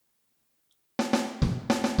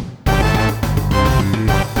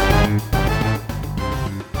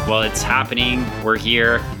Well, it's happening. We're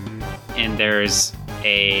here, and there's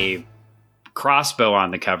a crossbow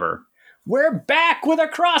on the cover. We're back with a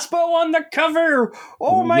crossbow on the cover.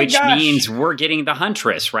 Oh my gosh. Which means we're getting the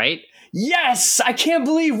Huntress, right? Yes, I can't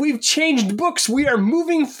believe we've changed books. We are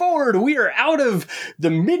moving forward. We are out of the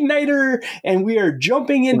Midnighter and we are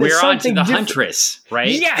jumping into something onto the different. Huntress,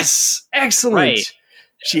 right? Yes, excellent. Right.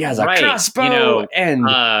 She has a crossbow and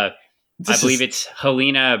I believe it's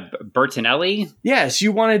Helena Bertinelli. Yes,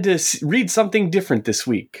 you wanted to read something different this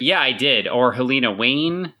week. Yeah, I did. Or Helena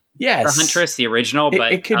Wayne. Yes. For Huntress, the original.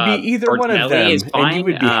 But it could be either one of them, and you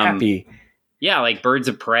would be happy. Yeah, like Birds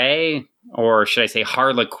of Prey, or should I say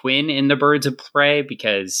Harlequin in the Birds of Prey,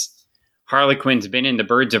 because Harlequin's been in the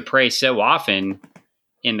Birds of Prey so often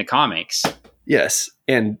in the comics. Yes,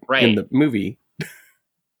 and in the movie.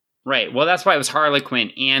 Right. Well, that's why it was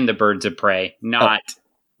Harlequin and the Birds of Prey, not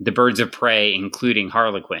the Birds of Prey including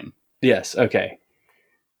Harlequin. Yes, okay.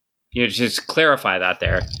 You just clarify that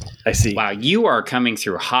there. I see. Wow, you are coming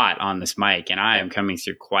through hot on this mic, and I am coming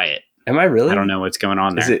through quiet. Am I really? I don't know what's going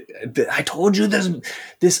on there. I told you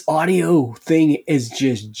this audio thing is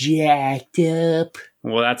just jacked up.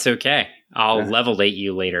 Well, that's okay. I'll levelate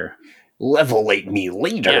you later. Levelate me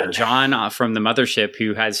later? Yeah, John from the Mothership,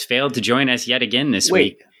 who has failed to join us yet again this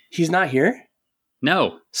week. Wait, he's not here?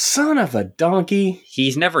 No. Son of a donkey.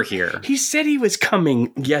 He's never here. He said he was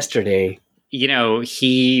coming yesterday. You know,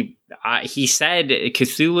 he said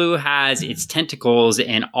Cthulhu has its tentacles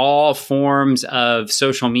in all forms of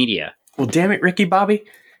social media. Well, damn it, Ricky Bobby.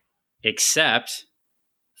 Except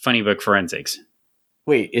Funny Book Forensics.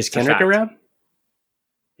 Wait, is Kenrick around?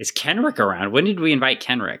 Is Kenrick around? When did we invite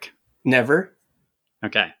Kenrick? Never.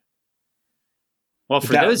 Okay. Well,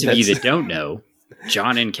 for those of you that don't know,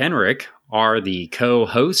 John and Kenrick are the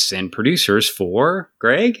co-hosts and producers for,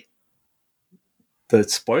 Greg? The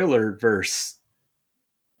Spoiler Verse.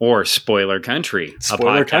 Or Spoiler Country.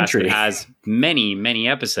 Spoiler a podcast Country. That has many, many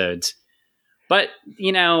episodes. But,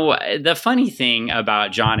 you know, the funny thing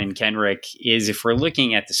about John and Kenrick is if we're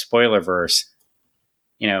looking at the Spoilerverse,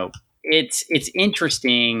 you know, it's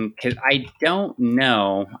interesting because I don't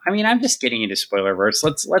know. I mean, I'm just getting into Spoilerverse.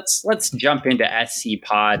 Let's jump into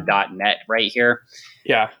scpod.net right here.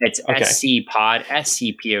 Yeah. It's scpod,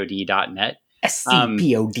 scpod.net.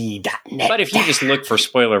 scpod.net. But if you just look for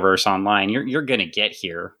Spoilerverse online, you're going to get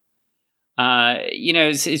here. You know,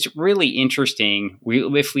 it's really interesting.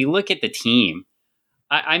 If we look at the team,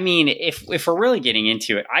 I mean, if we're really getting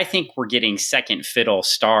into it, I think we're getting second fiddle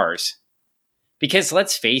stars. Because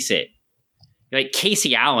let's face it, like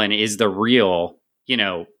Casey Allen is the real, you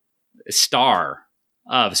know, star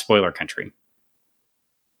of Spoiler Country.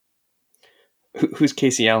 Who's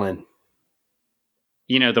Casey Allen?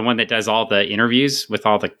 You know, the one that does all the interviews with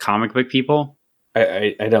all the comic book people?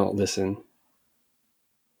 I don't listen.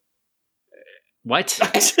 What?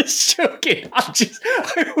 I'm just joking.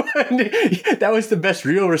 That was the best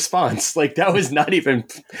real response. Like, that was not even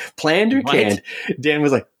planned or canned. Dan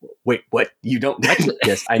was like, wait, what? You don't?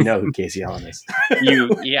 Yes, I know who Casey Allen is.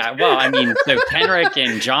 Yeah, well, I mean, so Kenrick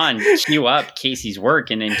and John queue up Casey's work,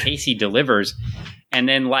 and then Casey delivers. And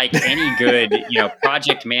then, like any good, you know,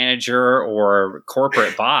 project manager or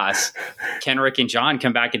corporate boss, Kenrick and John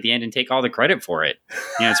come back at the end and take all the credit for it.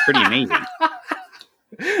 You know, it's pretty amazing.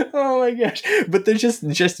 Oh my gosh. But there's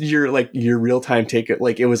just your real-time take.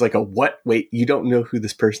 Like, it was like a what? Wait, you don't know who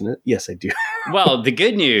this person is? Yes, I do. Well, the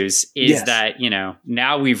good news is that, you know,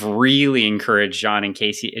 now we've really encouraged John and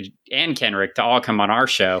Casey and Kenrick to all come on our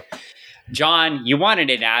show. John, you wanted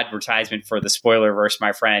an advertisement for the Spoilerverse,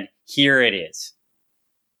 my friend. Here it is.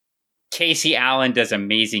 Casey Allen does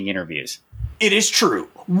amazing interviews. It is true.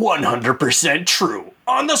 100% true.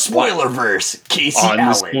 On the Spoilerverse, Casey Allen. On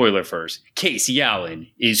the Spoilerverse, Casey Allen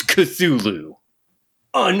is Cthulhu.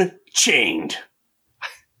 Unchained.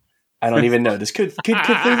 I don't even know. Could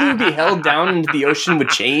Cthulhu be held down into the ocean with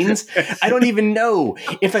chains? I don't even know.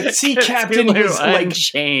 If a sea captain was like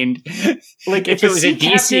unchained, like if it was a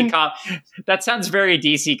DC that sounds very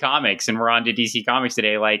DC Comics, and we're on to DC Comics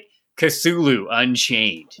today. Like Cthulhu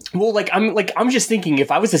Unchained. Well, I'm just thinking, if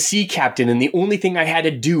I was a sea captain and the only thing I had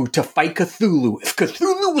to do to fight Cthulhu, if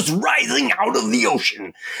Cthulhu was rising out of the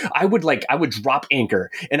ocean, I would drop anchor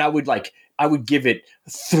and I would give it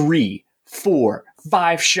 3, 4,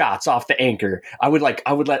 5 shots off the anchor. I would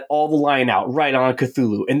let all the line out right on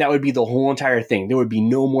Cthulhu, and that would be the whole entire thing. There would be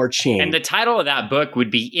no more chain. And the title of that book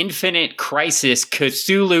would be Infinite Crisis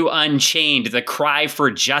Cthulhu Unchained, The Cry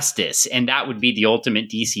for Justice, and that would be the ultimate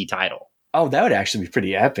DC title. Oh, that would actually be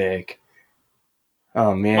pretty epic.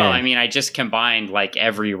 Oh man. Well, I mean, I just combined like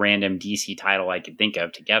every random DC title I could think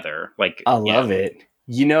of together. Like, I love it.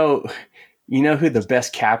 You know, You know who the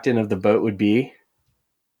best captain of the boat would be?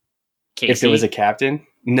 Casey? If there was a captain?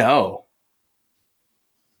 No.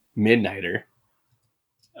 Midnighter.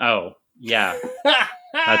 Oh, yeah.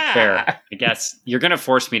 That's fair. I guess you're going to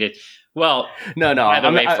force me to. Well, No. by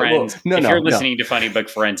the way, friends, if you're no. listening to Funny Book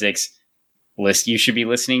Forensics, you should be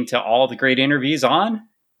listening to all the great interviews on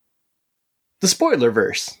The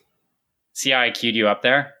Spoilerverse. See how I queued you up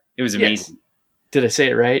there? It was amazing. Yes. Did I say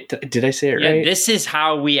it right? Did I say it right? This is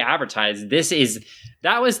how we advertise.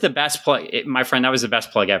 That was the best plug. My friend, that was the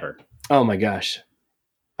best plug ever. Oh my gosh.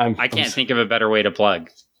 I can't think of a better way to plug.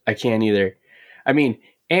 I can't either. I mean,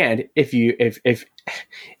 and if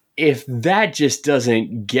that just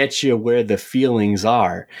doesn't get you where the feelings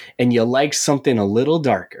are and you like something a little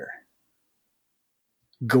darker,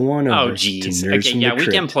 go on over to Nerds Okay, from yeah, the we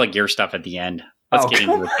Crypt. can plug your stuff at the end. Let's get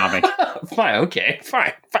into the comic. Fine, okay,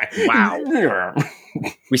 fine. Wow.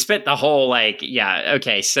 We spent the whole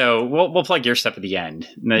okay, so we'll plug your stuff at the end.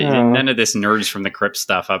 None of this Nerds from the Crypt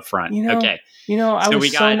stuff up front. Okay. I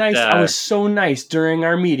was so nice. I was so nice during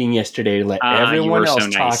our meeting yesterday to let everyone else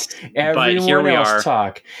talk. Everyone else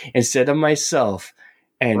talk instead of myself.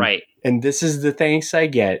 And right. And this is the thanks I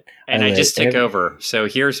get. And I just took over. So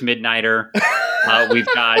here's Midnighter.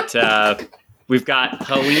 We've got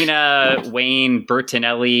Helena Wayne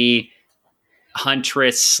Bertinelli,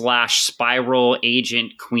 Huntress / Spiral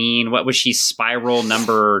Agent Queen. What was she? Spiral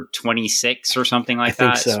number 26 or something like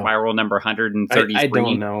that? So. Spiral number 133. I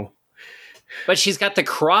don't know. But she's got the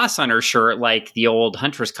cross on her shirt like the old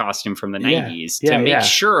Huntress costume from the 90s to make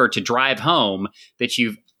sure to drive home that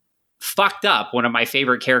you've fucked up one of my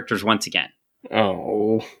favorite characters once again.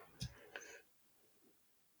 Oh,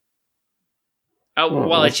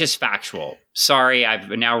 well, it's just factual. Sorry, I've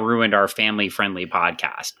now ruined our family-friendly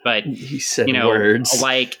podcast. But, he said words.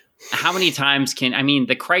 Like, how many times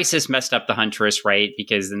the Crisis messed up the Huntress, right?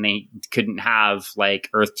 Because then they couldn't have,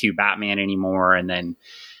 Earth 2 Batman anymore, and then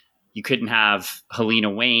you couldn't have Helena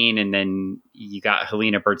Wayne, and then you got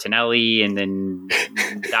Helena Bertinelli, and then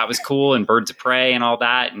that was cool, and Birds of Prey and all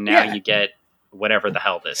that, and now you get whatever the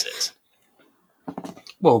hell this is.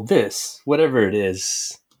 Well, whatever it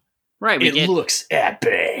is... Right, it looks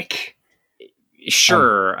epic.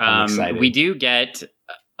 Sure. I'm excited. We do get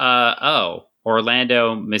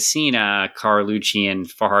Orlando Messina, Carlucci, and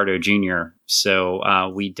Fajardo Jr.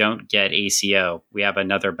 So we don't get ACO. We have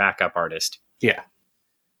another backup artist. Yeah.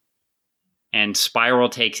 And Spiral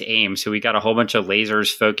takes aim. So we got a whole bunch of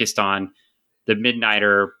lasers focused on the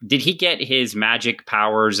Midnighter. Did he get his magic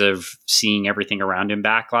powers of seeing everything around him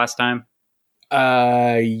back last time?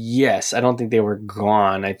 Yes. I don't think they were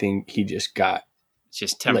gone. I think he just got... It's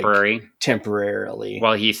just temporary. Temporarily.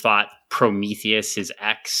 Well, he thought Prometheus, his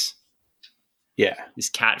ex. Yeah. His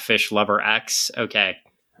catfish lover ex. Okay.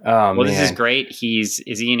 Oh, well, this is great. Is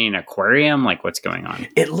he in an aquarium? What's going on?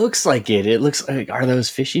 It looks like it. It looks like, are those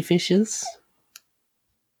fishy fishes?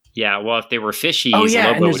 Yeah, well, if they were fishies, Lobo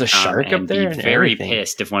and there's would a shark up there be very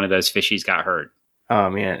pissed if one of those fishies got hurt. Oh,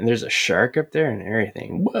 man. And there's a shark up there and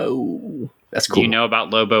everything. Whoa. That's cool. Do you know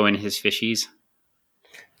about Lobo and his fishies?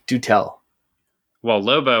 Do tell. Well,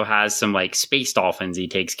 Lobo has some space dolphins he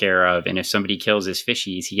takes care of, and if somebody kills his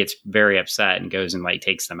fishies, he gets very upset and goes and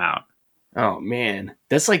takes them out. Oh man,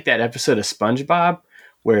 that's like that episode of SpongeBob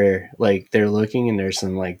where they're looking and there's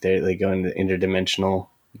some they go into the interdimensional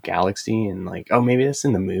galaxy and maybe that's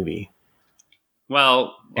in the movie.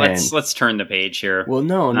 Well, let's turn the page here. Well,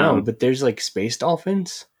 no, but there's space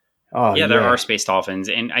dolphins. Oh yeah, there are space dolphins,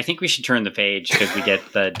 and I think we should turn the page because we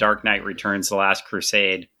get the Dark Knight Returns: The Last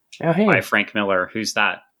Crusade. Oh, hey. By Frank Miller. Who's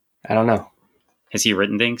that? I don't know. Has he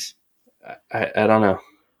written things? I don't know.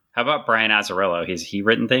 How about Brian Azzarello? Has he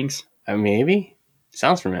written things? Maybe.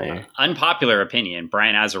 Sounds familiar. Unpopular opinion.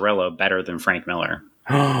 Brian Azzarello better than Frank Miller.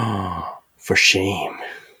 For shame.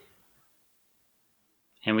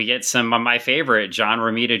 And we get some of my favorite, John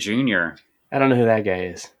Romita Jr. I don't know who that guy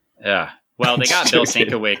is. Yeah. Well, they got Bill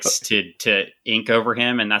Sienkiewicz to ink over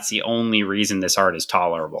him, and that's the only reason this art is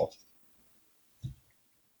tolerable.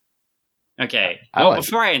 Okay. Well,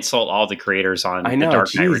 before I insult all the creators on The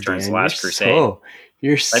Dark Knight Returns: The Last Crusade,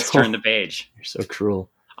 let's turn the page. You're so cruel.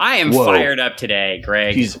 I am fired up today,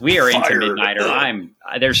 Greg. We are into Midnighter.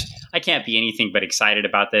 I can't be anything but excited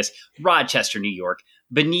about this. Rochester, New York,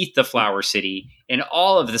 beneath the Flower City, and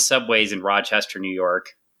all of the subways in Rochester, New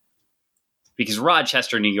York, because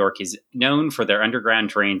Rochester, New York is known for their underground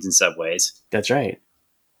trains and subways. That's right.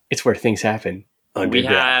 It's where things happen. We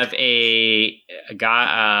have a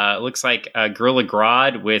guy, looks like a Gorilla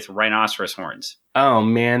Grodd with rhinoceros horns. Oh,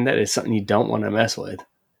 man, that is something you don't want to mess with.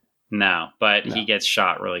 No, but he gets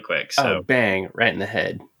shot really quick. So bang, right in the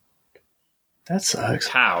head. That sucks.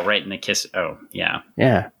 Pow, right in the kiss. Oh, yeah.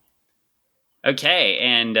 Yeah. Okay,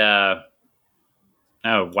 and oh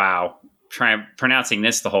wow, pronouncing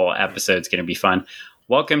this the whole episode's going to be fun.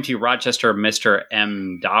 Welcome to Rochester, Mr.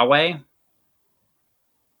 Mdawe.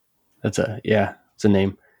 It's a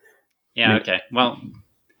name. Yeah, okay. Well,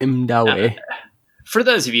 Mdawe. For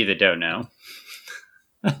those of you that don't know,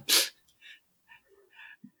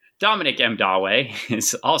 Dominic Mdawe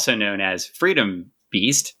is also known as Freedom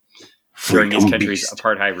Beast. During his country's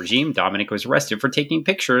apartheid regime, Dominic was arrested for taking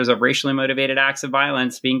pictures of racially motivated acts of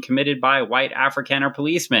violence being committed by white Afrikaner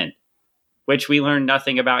policemen, which we learned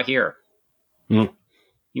nothing about here. Mm.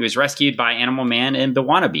 He was rescued by Animal Man and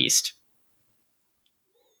Bwana Beast.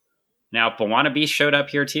 Now, if Bwana Beast showed up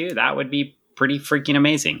here too, that would be pretty freaking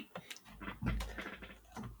amazing.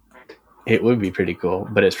 It would be pretty cool,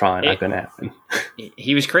 but it's probably not going to happen.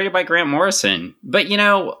 He was created by Grant Morrison. But,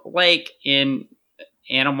 like in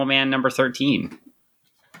Animal Man number 13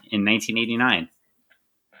 in 1989.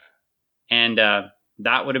 And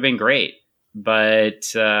that would have been great.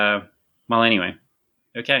 But, well, anyway.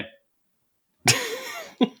 Okay.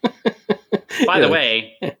 By the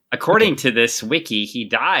way, according to this wiki, he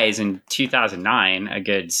dies in 2009, a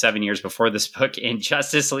good 7 years before this book, in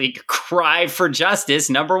Justice League Cry for Justice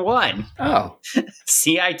 #1. Oh.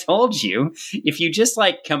 See, I told you. If you just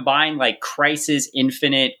combine Crisis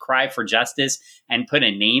Infinite, Cry for Justice, and put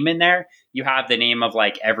a name in there, you have the name of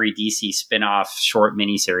every DC spin-off short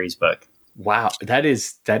miniseries book. Wow, that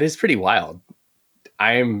is pretty wild.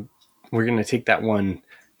 We're going to take that one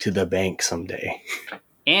to the bank someday.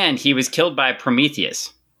 And he was killed by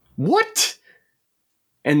Prometheus. What?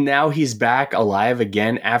 And now he's back alive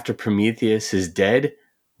again after Prometheus is dead?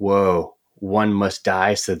 Whoa. One must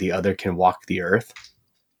die so the other can walk the earth?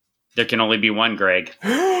 There can only be one, Greg.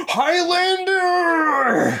 Highlander!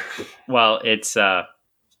 Well, it's, well,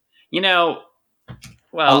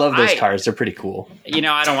 I love those cars. They're pretty cool.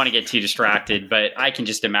 I don't want to get too distracted, but I can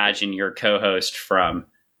just imagine your co-host from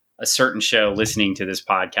a certain show listening to this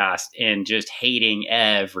podcast and just hating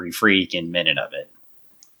every freaking minute of it.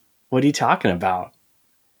 What are you talking about?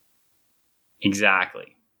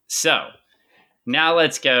 Exactly. So now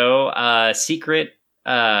let's go. Secret.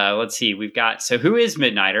 Let's see. We've got, so who is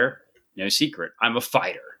Midnighter? No secret. I'm a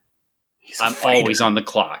fighter. I'm always on the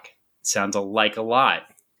clock. Sounds like a lot.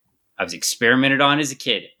 I was experimented on as a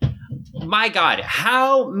kid. My God,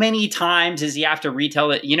 how many times does he have to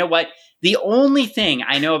retell it? You know what? The only thing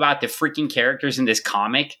I know about the freaking characters in this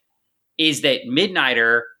comic is that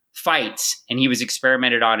Midnighter fights and he was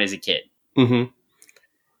experimented on as a kid. Mm-hmm.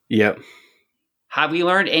 Yep. Have we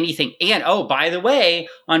learned anything? And, oh, by the way,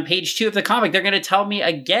 on page 2 of the comic, they're going to tell me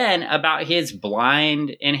again about his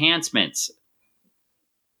blind enhancements.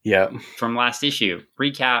 Yep. From last issue.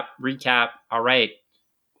 Recap. All right.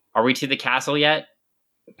 Are we to the castle yet?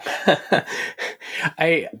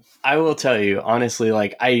 I will tell you honestly,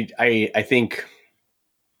 I think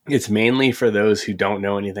it's mainly for those who don't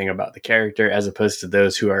know anything about the character, as opposed to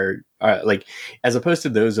those who are as opposed to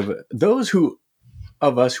those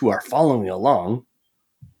of us who are following along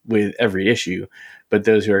with every issue, but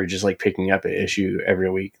those who are just picking up an issue every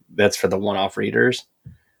week. That's for the one-off readers.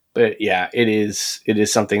 But yeah, it is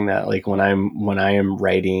something that when I am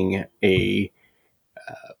writing a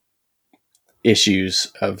issues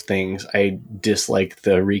of things, I dislike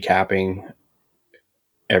the recapping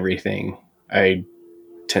everything. I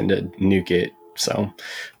tend to nuke it. So,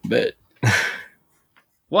 but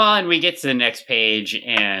well, and we get to the next page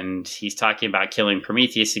and he's talking about killing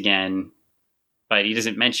Prometheus again, but he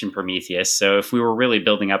doesn't mention Prometheus. So if we were really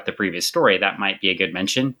building up the previous story, that might be a good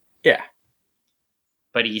mention. Yeah.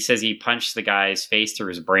 But he says he punched the guy's face through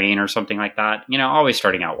his brain or something like that. Always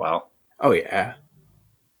starting out well. Oh yeah.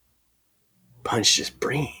 Punched his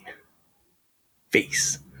brain.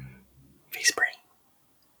 Face brain.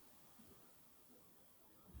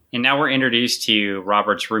 And now we're introduced to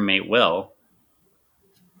Robert's roommate, Will.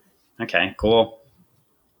 Okay, cool.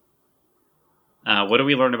 What do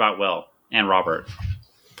we learn about Will and Robert?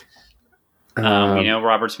 We know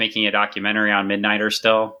Robert's making a documentary on Midnighter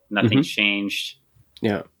still. Nothing's changed.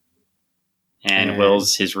 Yeah. And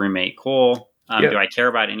Will's his roommate. Cool. Yep. Do I care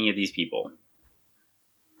about any of these people?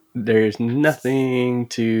 There's nothing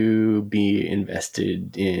to be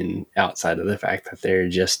invested in outside of the fact that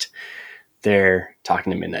they're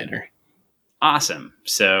talking to Midnighter. Awesome.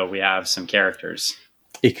 So we have some characters.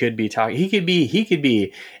 It could be talking. He could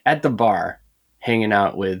be at the bar hanging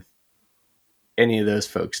out with any of those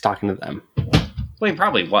folks, talking to them. Well, he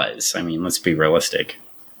probably was. I mean, let's be realistic.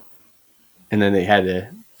 And then they had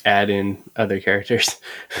to add in other characters.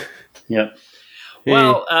 Yep.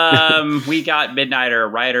 Well, we got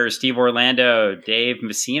Midnighter writer Steve Orlando, Dave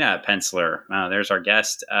Messina penciler. There's our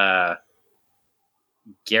guest,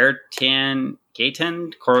 Gaetan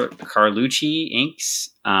Carlucci inks,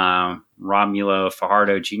 Romulo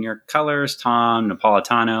Fajardo Jr. colors, Tom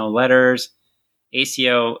Napolitano letters,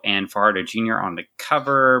 ACO and Fajardo Jr. on the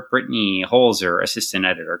cover, Brittany Holzer, assistant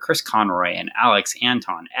editor, Chris Conroy, and Alex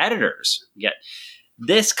Anton, editors. Yet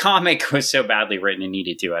this comic was so badly written and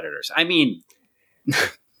needed 2 editors. I mean,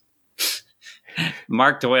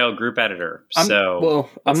 Mark Doyle, group editor.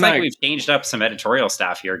 We've changed up some editorial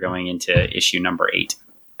staff here going into issue number 8.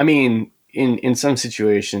 I mean, in some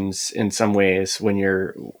situations, in some ways, when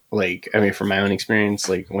you're like, I mean, from my own experience,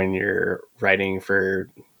 like when you're writing for,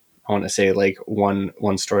 I want to say like one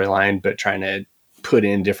storyline, but trying to put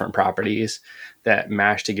in different properties that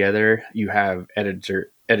mash together, you have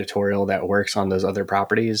editorial that works on those other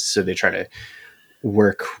properties. So they try to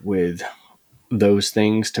work with those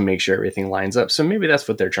things to make sure everything lines up. So maybe that's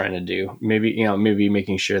what they're trying to do. Maybe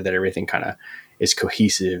making sure that everything kind of is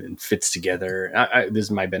cohesive and fits together. This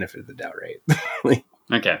is my benefit of the doubt, right?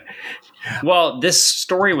 Okay. Well, this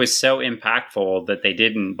story was so impactful that they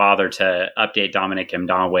didn't bother to update Dominic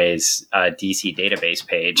Mdonwe's DC database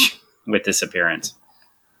page with this appearance.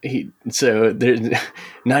 So there's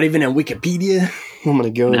not even a Wikipedia. I'm going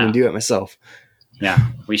to go in and do it myself. Yeah,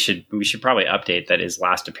 we should probably update that his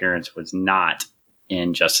last appearance was not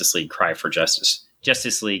in Justice League Cry for Justice.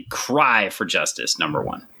 Justice League Cry for Justice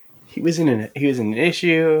 #1. He was in an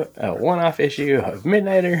issue, a one-off issue of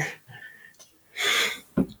Midnighter.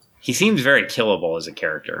 He seems very killable as a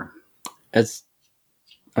character. That's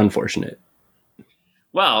unfortunate.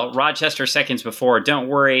 Well, Rochester seconds before. Don't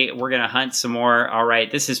worry, we're gonna hunt some more. All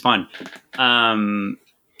right, this is fun.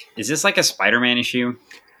 Is this like a Spider-Man issue?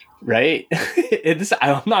 Right? It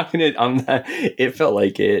felt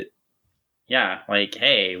like it. Yeah, like,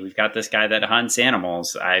 hey, we've got this guy that hunts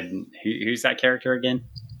animals. Who's that character again?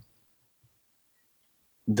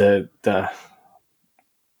 The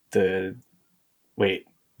guy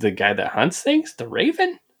that hunts things? The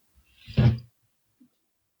Raven?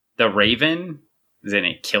 The Raven? Is it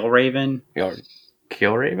a Kill Raven? Or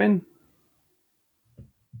Kill Raven?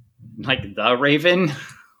 Like the Raven?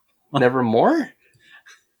 Nevermore?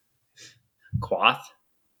 Quoth?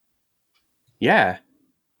 Yeah.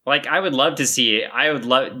 Like, I would love to see it. I would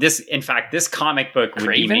love this. In fact, this comic book would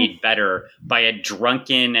be made better by a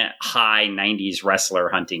drunken high 90s wrestler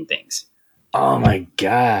hunting things. Oh my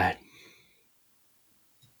God.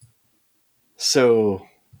 So,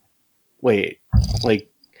 wait,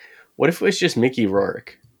 like, what if it was just Mickey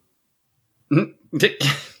Rourke?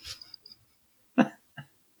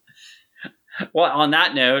 Well, on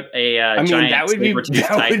that note, giant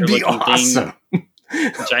saber-toothed awesome.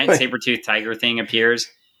 Giant saber-toothed tiger thing appears.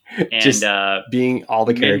 And just being all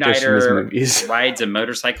the characters from his movies. Rides a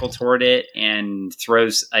motorcycle toward it and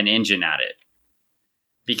throws an engine at it.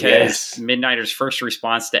 Because Midnighter's first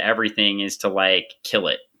response to everything is to, like, kill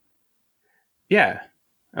it. Yeah.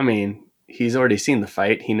 I mean, he's already seen the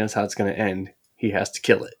fight. He knows how it's going to end. He has to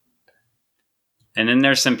kill it. And then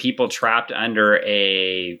there's some people trapped under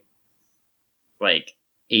a, like,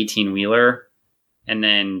 18-wheeler. And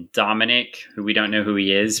then Dominic, who we don't know who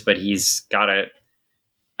he is, but he's got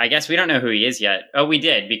I guess we don't know who he is yet. Oh, we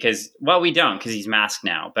did because we don't because he's masked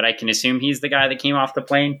now. But I can assume he's the guy that came off the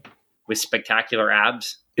plane with spectacular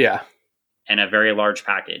abs. Yeah. And a very large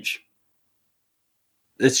package.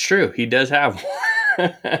 It's true. He does have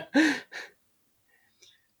one.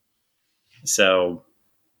 So,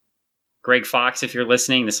 Greg Fox, if you're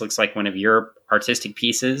listening, this looks like one of your artistic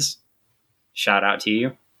pieces. Shout out to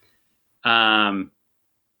you. Don't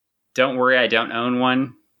worry, I don't own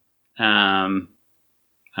one.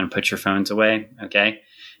 And put your phones away. Okay.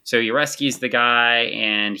 So he rescues the guy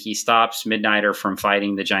and he stops Midnighter from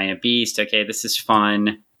fighting the giant beast. Okay. This is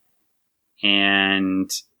fun. And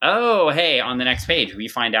hey, on the next page, we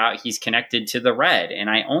find out he's connected to the Red. And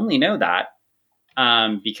I only know that,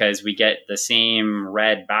 because we get the same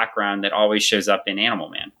red background that always shows up in Animal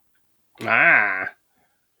Man.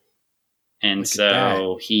 And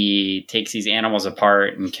so he takes these animals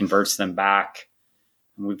apart and converts them back.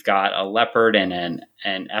 We've got a leopard and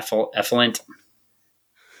an effluent.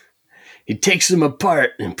 He takes them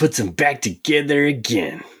apart and puts them back together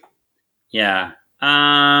again. Yeah.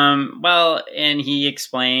 Well, and he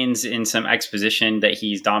explains in some exposition that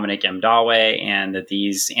he's Dominic Mdonwe and that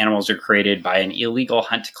these animals are created by an illegal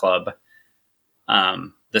hunt club,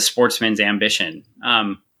 the Sportsman's Ambition,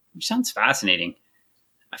 which sounds fascinating.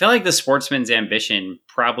 I feel like the Sportsman's Ambition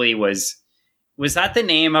probably was Was that the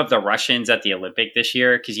name of the Russians at the Olympic this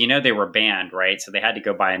year? Because they were banned, right? So they had to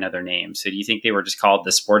go by another name. So do you think they were just called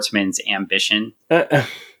the Sportsman's Ambition?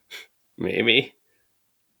 Maybe.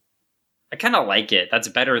 I kind of like it. That's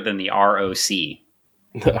better than the ROC.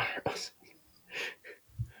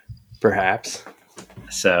 Perhaps.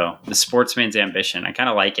 So the Sportsman's Ambition. I kind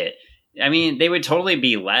of like it. I mean, they would totally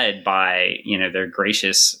be led by, their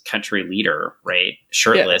gracious country leader, right?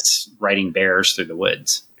 Shirtless, riding bears through the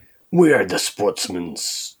woods. We are the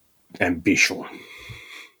Sportsman's Ambition.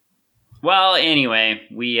 Well, anyway,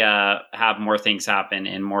 we have more things happen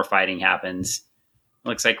and more fighting happens.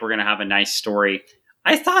 Looks like we're going to have a nice story.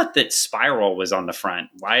 I thought that Spiral was on the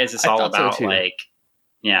front. Why is this all about,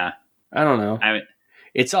 yeah. I don't know.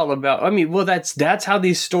 It's all about, that's how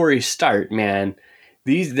these stories start, man.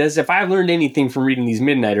 If I've learned anything from reading these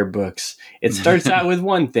Midnighter books, it starts out with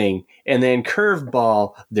one thing, and then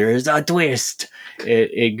curveball, there's a twist.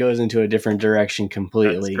 It goes into a different direction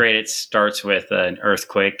completely. That's great. It starts with an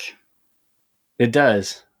earthquake. It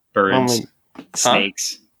does. Birds,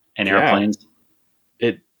 snakes, and airplanes.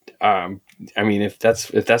 If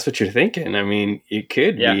that's what you're thinking, it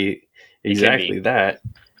could be exactly that.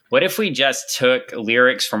 What if we just took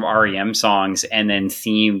lyrics from REM songs and then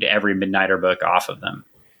themed every Midnighter book off of them?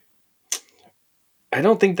 I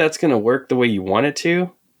don't think that's going to work the way you want it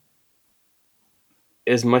to,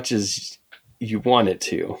 as much as you want it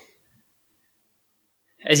to.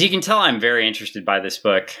 As you can tell, I'm very interested by this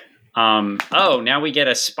book. Now we get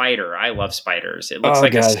a spider. I love spiders. It looks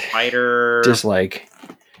a spider. Just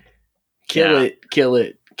kill it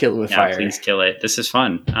with fire. Please kill it. This is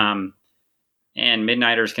fun. And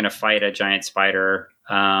Midnighter's going to fight a giant spider.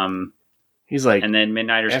 He's like, and then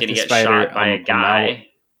Midnighter's going to get shot by a guy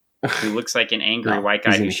who looks like an angry white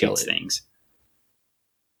guy who shoots things.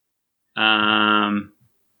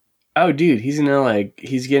 Oh, dude, he's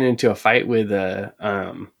getting into a fight with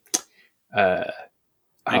and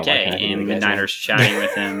Midnighter's chatting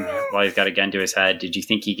with him while he's got a gun to his head. Did you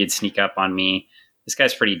think he could sneak up on me? This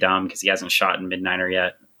guy's pretty dumb because he hasn't shot in Midnighter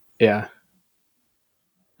yet. Yeah.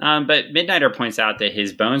 But Midnighter points out that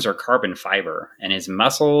his bones are carbon fiber and his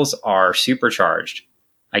muscles are supercharged.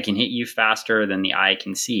 I can hit you faster than the eye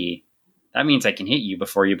can see. That means I can hit you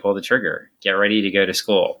before you pull the trigger. Get ready to go to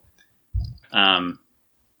school.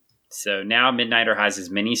 So now Midnighter has as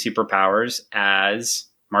many superpowers as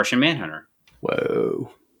Martian Manhunter. Whoa.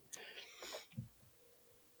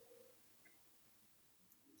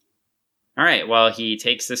 All right. Well, he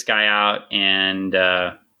takes this guy out and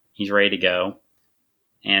he's ready to go.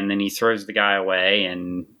 And then he throws the guy away,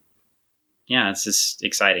 and it's just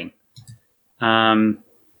exciting. Oh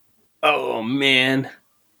man,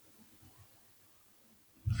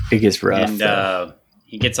 it gets rough. And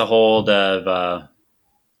he gets a hold of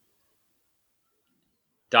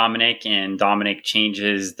Dominic, and Dominic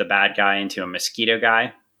changes the bad guy into a mosquito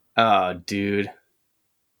guy. Oh, dude!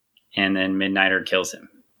 And then Midnighter kills him.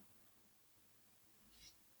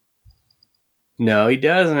 No, he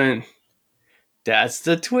doesn't. That's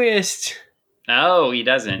the twist. Oh, he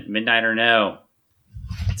doesn't. Midnighter, no.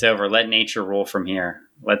 It's over. Let nature rule from here.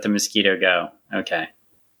 Let the mosquito go. Okay.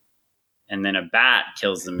 And then a bat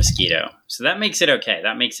kills the mosquito. So that makes it okay.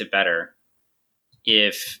 That makes it better.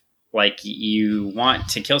 If, you want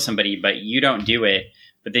to kill somebody, but you don't do it,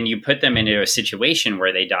 but then you put them into a situation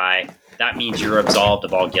where they die, that means you're absolved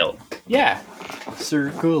of all guilt. Yeah.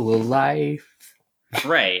 Circle of life.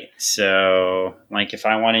 Right. So, if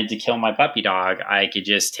I wanted to kill my puppy dog, I could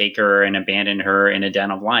just take her and abandon her in a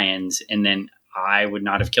den of lions, and then I would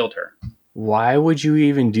not have killed her. Why would you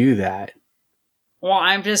even do that? Well,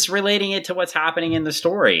 I'm just relating it to what's happening in the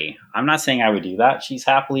story. I'm not saying I would do that. She's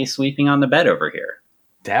happily sleeping on the bed over here.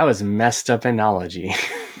 That was messed up analogy.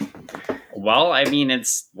 Well,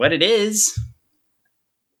 it's what it is.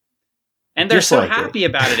 And they're so happy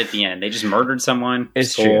about it at the end. They just murdered someone.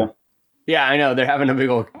 It's true. Yeah, I know. They're having a big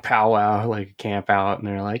old powwow, a camp out, and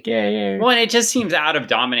they're like, yeah. Well, and it just seems out of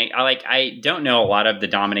Dominic. I don't know a lot of the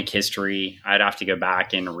Dominic history. I'd have to go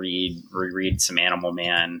back and reread some Animal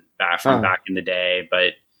Man back in the day.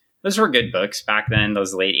 But those were good books back then.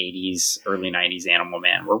 Those late 80s, early 90s Animal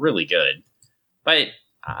Man were really good. But,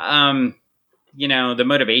 the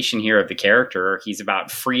motivation here of the character, he's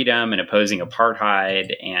about freedom and opposing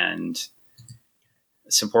apartheid and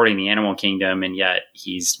supporting the animal kingdom, and yet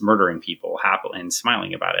he's murdering people happily and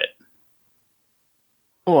smiling about it.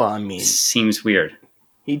 Well, seems weird.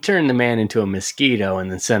 He turned the man into a mosquito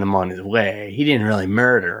and then sent him on his way. He didn't really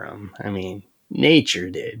murder him. Nature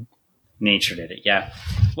did. Nature did it, yeah.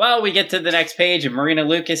 Well, we get to the next page, and Marina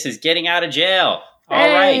Lucas is getting out of jail. All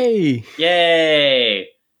right. Yay!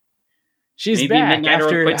 She's Maybe back Midnighter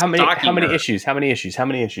after quit how many stalking her. issues? How many issues?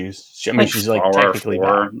 I mean, she's like 4 or technically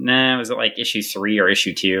 4. back. Nah, was it like issue 3 or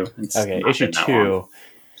issue 2? It's Okay, not issue been that long. 2.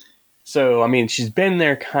 So I mean, she's been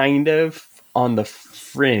there kind of on the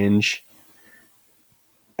fringe,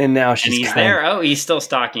 and now she's And he's there. Oh, he's still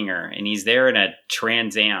stalking her, and he's there in a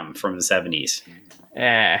Trans Am from the 70s.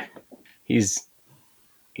 He's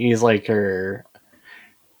like her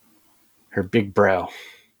big bro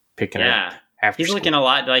picking her up. He's looking a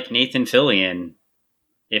lot like Nathan Fillion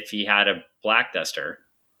if he had a black duster.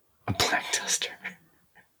 A black duster.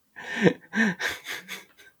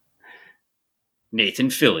 Nathan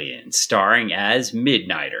Fillion, starring as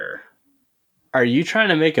Midnighter. Are you trying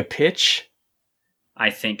to make a pitch?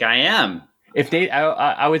 I think I am.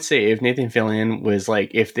 I would say if Nathan Fillion was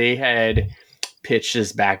like, if they had pitched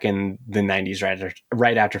this back in the 90s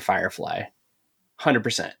right after Firefly,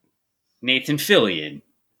 100%. Nathan Fillion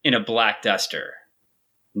in a black duster.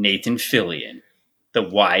 Nathan Fillion, the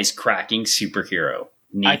wisecracking superhero.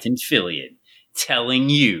 Nathan Fillion telling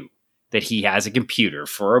you that he has a computer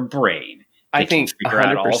for a brain. I think can figure 100%.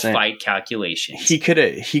 out all fight calculations. He could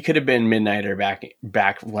have been Midnighter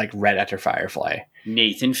back like right after Firefly.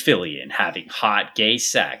 Nathan Fillion having hot gay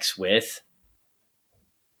sex with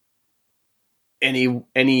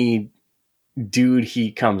any dude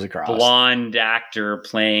he comes across. Blonde actor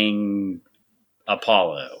playing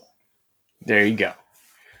Apollo. There you go.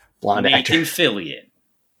 Blonde Nathan actor. Fillion.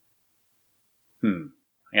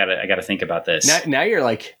 I gotta think about this. Now you're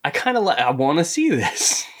like, I want to see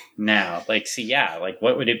this. Now, like, see, yeah, like,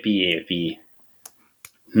 what would it be? It'd be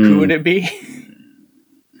who would it be?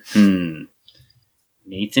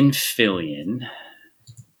 Nathan Fillion.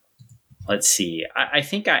 Let's see. I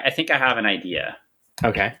think I have an idea.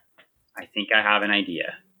 Okay. I think I have an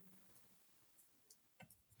idea.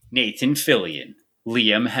 Nathan Fillion,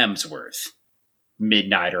 Liam Hemsworth,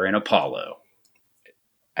 Midnighter and Apollo.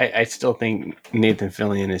 I still think Nathan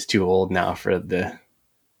Fillion is too old now for the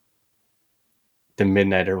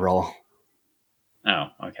Midnighter role. Oh,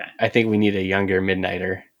 okay. I think we need a younger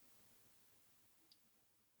Midnighter.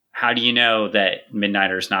 How do you know that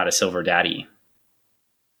Midnighter's not a silver daddy?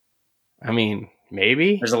 I mean,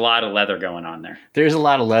 maybe. There's a lot of leather going on there. There's a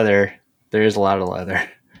lot of leather. There is a lot of leather.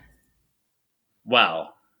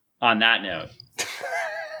 Well, on that note,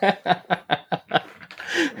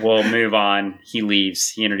 we'll move on. He leaves.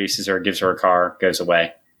 He introduces her, gives her a car, goes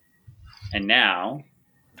away. And now...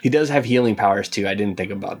 He does have healing powers, too. I didn't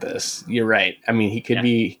think about this. You're right. I mean, he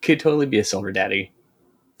could totally be a silver daddy.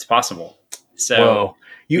 It's possible. So... Whoa.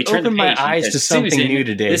 You opened my eyes to something Susan, new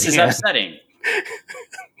today. This is upsetting.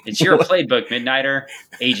 It's your playbook, Midnighter.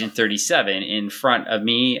 Agent 37 in front of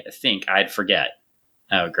me. Think I'd forget.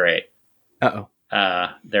 Oh, great. Uh-oh.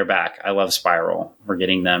 They're back. I love Spiral. We're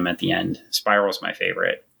getting them at the end. Spiral's my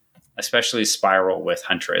favorite. Especially Spiral with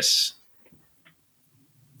Huntress.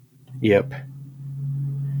 Yep.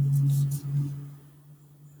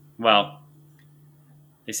 Well,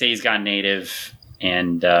 they say he's gone native,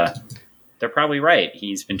 and they're probably right.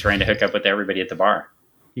 He's been trying to hook up with everybody at the bar.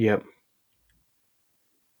 Yep.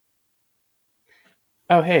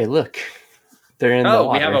 Oh, hey, look. They're in the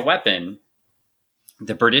water. We have a weapon.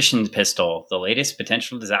 The Perdition pistol, the latest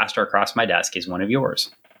potential disaster across my desk, is one of yours.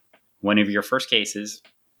 One of your first cases.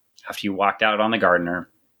 After you walked out on the gardener,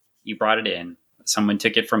 you brought it in. Someone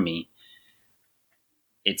took it from me.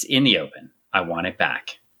 It's in the open. I want it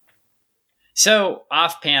back. So,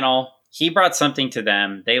 off panel, he brought something to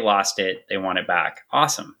them. They lost it. They want it back.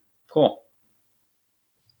 Awesome. Cool.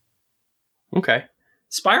 Okay.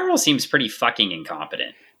 Spiral seems pretty fucking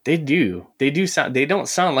incompetent. They do. They don't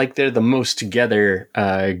sound like they're the most together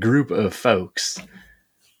group of folks.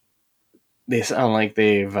 They sound like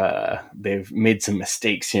they've made some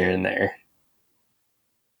mistakes here and there.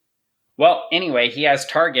 Well, anyway, he has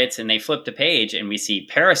targets, and they flip the page, and we see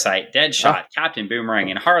Parasite, Deadshot, Captain Boomerang,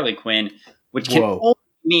 and Harley Quinn, which can only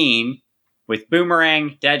mean, with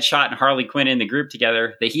Boomerang, Deadshot, and Harley Quinn in the group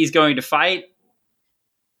together, that he's going to fight.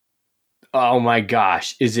 Oh my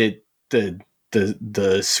gosh! Is it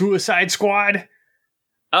the Suicide Squad?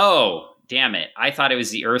 Oh, damn it! I thought it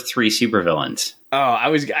was the Earth 3 supervillains.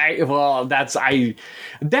 Oh,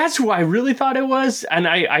 that's who I really thought it was, and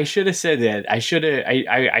I should have said that. I should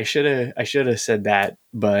have said that,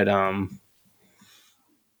 but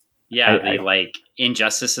like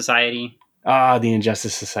Injustice Society. The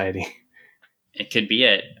Injustice Society. It could be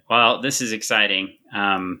it. Well, this is exciting.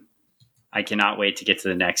 I cannot wait to get to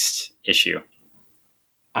the next issue.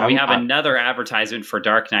 We have another advertisement for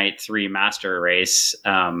Dark Knight 3 Master Race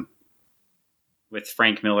with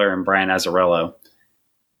Frank Miller and Brian Azzarello.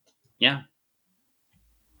 Yeah.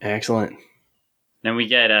 Excellent. Then we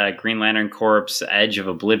get Green Lantern Corps Edge of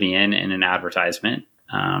Oblivion in an advertisement.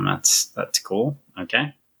 That's cool.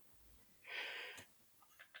 Okay.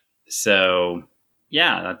 So,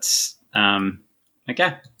 yeah, that's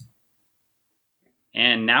okay.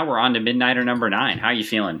 And now we're on to Midnighter number 9. How are you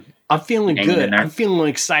feeling? I'm feeling good. I'm feeling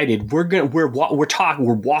excited. We're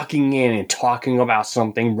walking in and talking about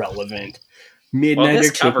something relevant. Midnighter. Well,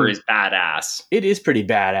 this cover is badass. It is pretty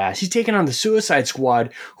badass. He's taking on the Suicide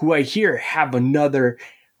Squad, who I hear have another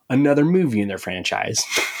movie in their franchise.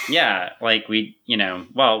 Yeah, like we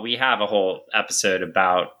have a whole episode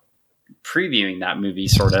about previewing that movie,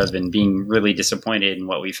 sort of, and being really disappointed in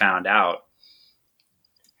what we found out.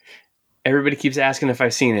 Everybody keeps asking if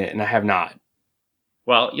I've seen it, and I have not.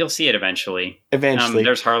 Well, you'll see it eventually. Eventually.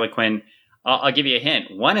 There's Harley Quinn. I'll give you a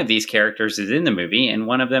hint. One of these characters is in the movie, and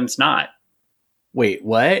one of them's not. Wait,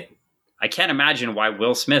 what? I can't imagine why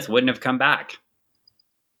Will Smith wouldn't have come back.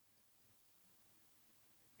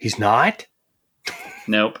 He's not?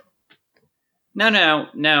 Nope.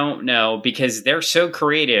 No, because they're so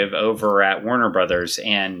creative over at Warner Brothers,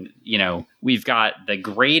 and, we've got the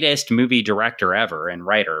greatest movie director ever and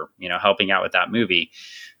writer, helping out with that movie,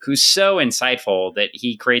 who's so insightful that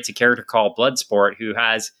he creates a character called Bloodsport who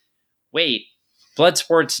has,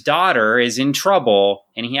 Bloodsport's daughter is in trouble,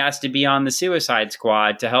 and he has to be on the Suicide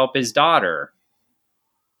Squad to help his daughter.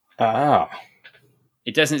 Oh.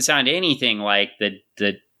 It doesn't sound anything like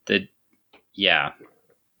yeah.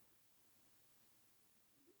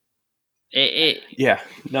 Yeah,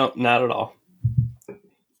 no, not at all.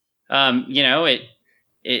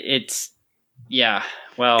 It's yeah.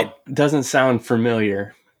 Well, it doesn't sound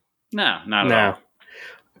familiar. No, not at all.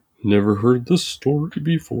 Never heard this story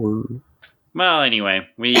before. Well, anyway,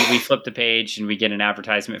 we flip the page and we get an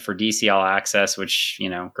advertisement for DC All Access, which,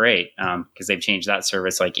 great, because they've changed that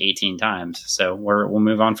service like 18 times. So we'll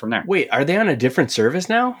move on from there. Wait, are they on a different service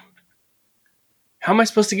now? How am I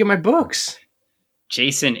supposed to get my books?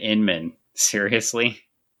 Jason Inman. Seriously?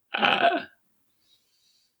 Oh,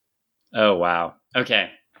 wow. Okay.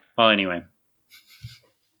 Well, anyway.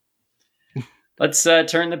 Let's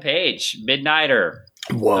turn the page. Midnighter.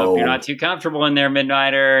 Whoa. Hope you're not too comfortable in there,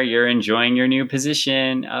 Midnighter. You're enjoying your new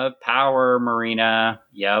position of power, Marina.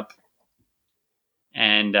 Yep.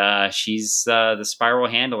 And she's the spiral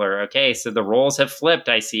handler. Okay, so the roles have flipped,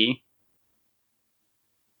 I see.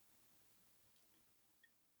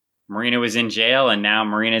 Marina was in jail, and now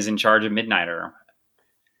Marina's in charge of Midnighter.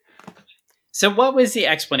 So what was the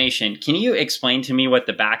explanation? Can you explain to me what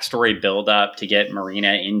the backstory build-up to get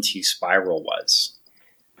Marina into Spiral was?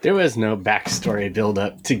 There was no backstory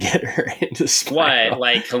build-up to get her into Spiral. What?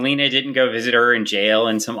 Like Helena didn't go visit her in jail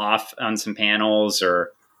and on some panels,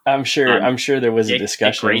 or I'm sure there was a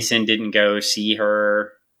discussion. Dick Grayson didn't go see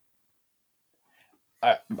her.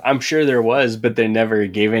 I'm sure there was, but they never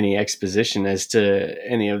gave any exposition as to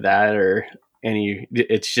any of that or any.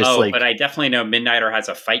 It's just but I definitely know Midnighter has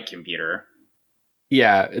a fight computer.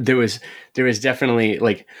 Yeah, there was definitely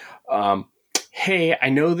like, hey, I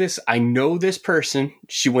know this person.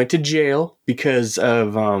 She went to jail because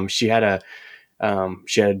of she had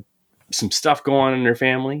some stuff going on in her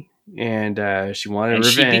family, and she wanted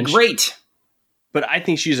revenge. She'd be great. But I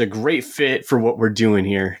think she's a great fit for what we're doing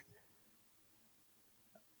here.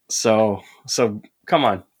 So come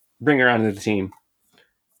on, bring her onto the team.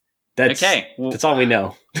 That's all we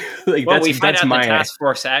know. We find out that Task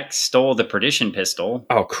Force X stole the Perdition pistol.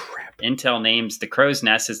 Oh, crap. Intel names the Crow's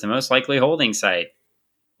Nest as the most likely holding site.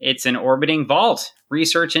 It's an orbiting vault,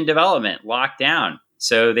 research and development, locked down.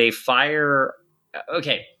 So they fire...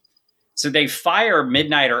 Okay. So they fire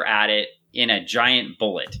Midnighter at it in a giant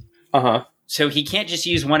bullet. Uh-huh. So he can't just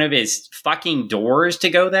use one of his fucking doors to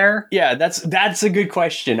go there? Yeah, that's a good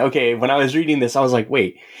question. Okay, when I was reading this, I was like,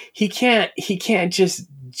 wait, he can't just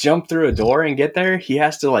jump through a door and get there. He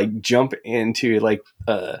has to like jump into like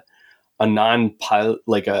a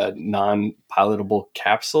non-pilotable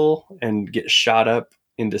capsule and get shot up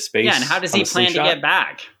into space. Yeah, and how does he plan to get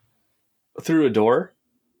back? Through a door.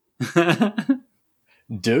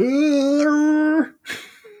 Duh.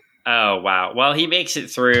 Oh, wow. Well, he makes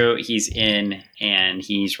it through. He's in, and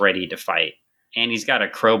he's ready to fight. And he's got a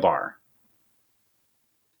crowbar.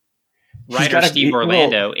 Writer Steve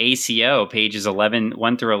Orlando, ACO, pages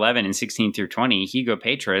 1 through 11 and 16 through 20. Hugo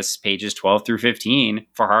Petras, pages 12 through 15.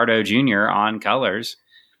 Fajardo Jr. on colors.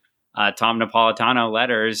 Tom Napolitano,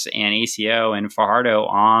 letters, and ACO and Fajardo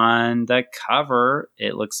on the cover.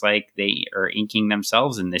 It looks like they are inking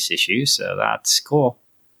themselves in this issue, so that's cool.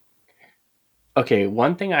 Okay,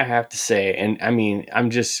 one thing I have to say, and I mean, I'm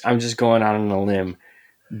just going out on a limb,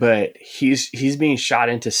 but he's being shot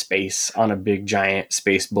into space on a big giant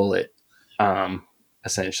space bullet.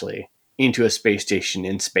 essentially, into a space station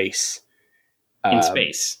in space. In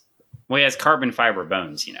space. Well, he has carbon fiber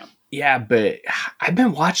bones, you know. Yeah, but I've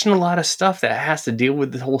been watching a lot of stuff that has to deal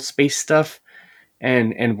with the whole space stuff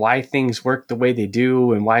and why things work the way they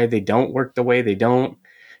do and why they don't work the way they don't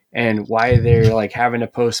and why they're like having to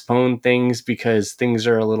postpone things because things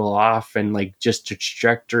are a little off and like just the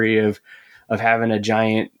trajectory of having a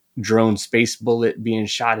giant drone space bullet being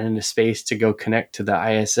shot into space to go connect to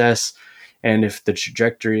the ISS. And if the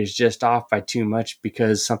trajectory is just off by too much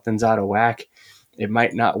because something's out of whack, it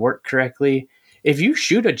might not work correctly. If you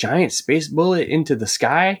shoot a giant space bullet into the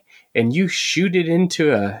sky and you shoot it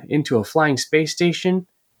into a flying space station,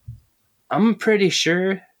 I'm pretty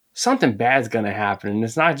sure something bad's going to happen. And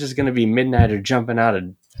it's not just going to be Midnighter jumping out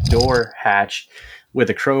a door hatch with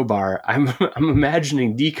a crowbar. I'm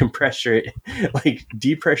imagining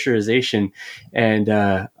depressurization and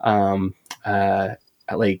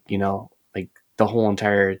like, you know, like the whole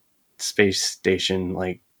entire space station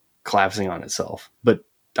like collapsing on itself. But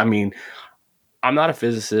I mean, I'm not a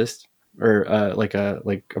physicist or like a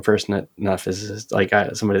person that not a physicist, like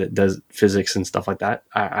somebody that does physics and stuff like that.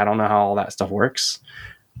 I don't know how all that stuff works.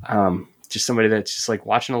 Just somebody that's just like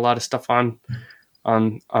watching a lot of stuff on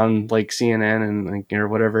like CNN and like, or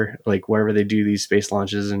whatever, like wherever they do these space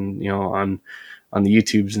launches and, you know, on the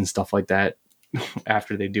YouTubes and stuff like that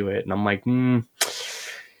after they do it. And I'm like,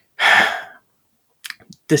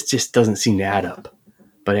 this just doesn't seem to add up.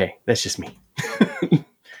 But hey, that's just me.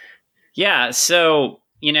 Yeah, so,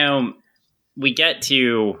 you know, we get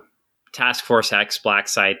to Task Force X, Black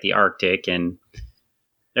Site, the Arctic, and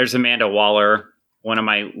there's Amanda Waller, one of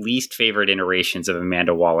my least favorite iterations of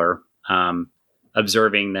Amanda Waller,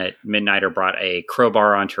 observing that Midnighter brought a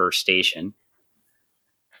crowbar onto her station.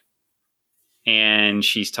 And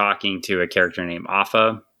she's talking to a character named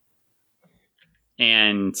Afa.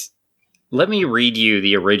 And let me read you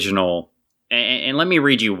the original. And let me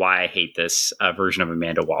read you why I hate this version of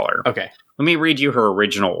Amanda Waller. Okay. Let me read you her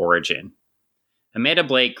original origin. Amanda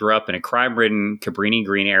Blake grew up in a crime-ridden Cabrini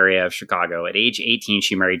Green area of Chicago. At age 18,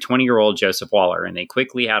 she married 20-year-old Joseph Waller, and they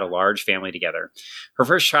quickly had a large family together. Her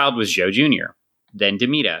first child was Joe Jr., then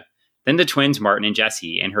Demita, then the twins Martin and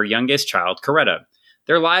Jesse, and her youngest child, Coretta.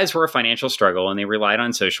 Their lives were a financial struggle, and they relied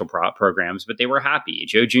on social programs, but they were happy.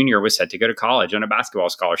 Joe Jr. was set to go to college on a basketball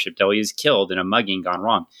scholarship till he was killed in a mugging gone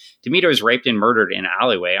wrong. Demita was raped and murdered in an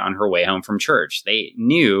alleyway on her way home from church. They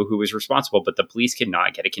knew who was responsible, but the police could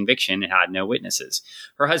not get a conviction and had no witnesses.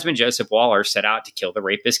 Her husband, Joseph Waller, set out to kill the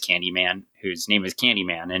rapist Candyman, whose name is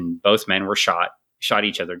Candyman, and both men were shot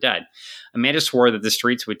each other dead. Amanda swore that the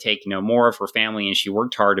streets would take no more of her family, and she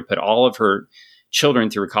worked hard to put all of her children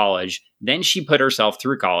through college. Then she put herself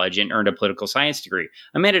through college and earned a political science degree.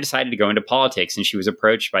 Amanda decided to go into politics, and she was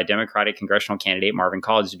approached by Democratic congressional candidate Marvin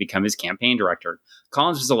Collins to become his campaign director.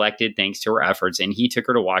 Collins was elected thanks to her efforts, and he took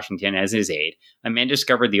her to Washington as his aide. Amanda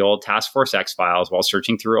discovered the old Task Force X files while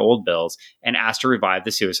searching through old bills and asked to revive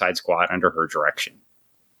the Suicide Squad under her direction.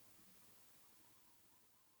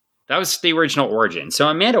 That was the original origin. So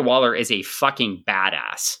Amanda Waller is a fucking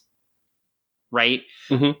badass, right?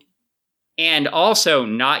 Mm-hmm. And also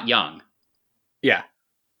not young. Yeah.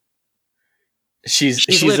 She's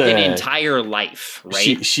lived an entire life,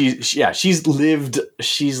 right? She's lived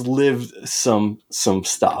some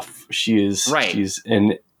stuff. She is right. She's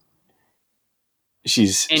a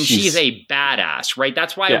badass, right?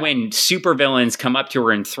 That's why when supervillains come up to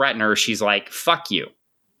her and threaten her, she's like, "Fuck you."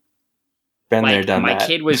 Been there, done my that.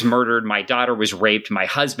 Kid was murdered, my daughter was raped, my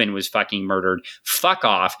husband was fucking murdered. Fuck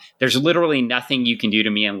off. There's literally nothing you can do to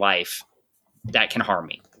me in life that can harm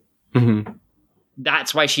me. Mm-hmm.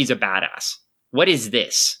 That's why she's a badass. What is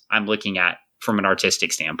this I'm looking at from an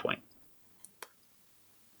artistic standpoint?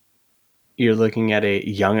 You're looking at a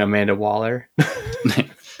young Amanda Waller.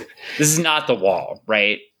 This is not The Wall,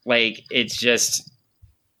 right? Like, it's just...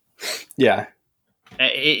 Yeah.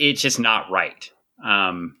 It's just not right.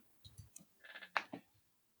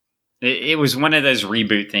 It was one of those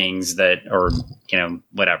reboot things that, or, you know,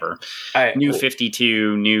 whatever. New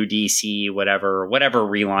 52, new DC, whatever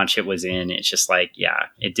relaunch it was in. It's just like, yeah,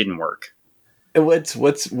 it didn't work.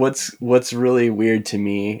 What's really weird to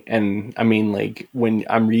me, and I mean, like when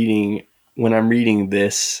I'm reading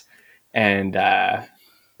this and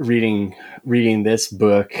reading this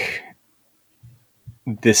book,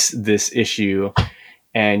 this issue,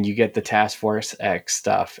 and you get the Task Force X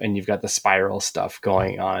stuff, and you've got the Spiral stuff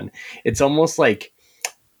going on. It's almost like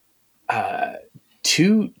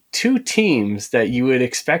two teams that you would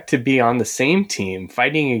expect to be on the same team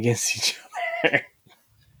fighting against each other.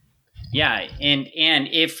 Yeah, and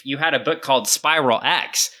if you had a book called Spiral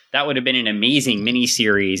X, that would have been an amazing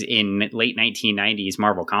miniseries in late 1990s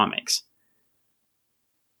Marvel Comics.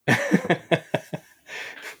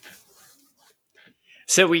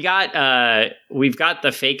 So we've got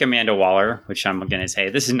the fake Amanda Waller, which I'm going to say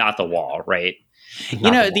this is not the Wall, right?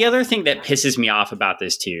 The other thing that pisses me off about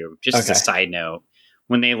this too, just as a side note,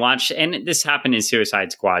 when they launched, and this happened in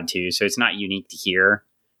Suicide Squad too, so it's not unique to here.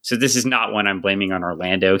 So this is not one I'm blaming on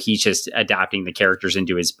Orlando. He's just adapting the characters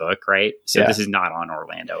into his book, right? So This is not on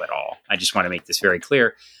Orlando at all. I just want to make this very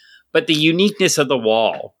clear. But the uniqueness of the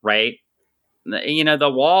Wall, right?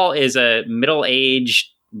 The Wall is a middle-aged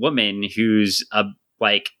woman who's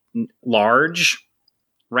large,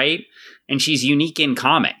 right? And she's unique in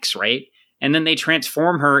comics, right? And then they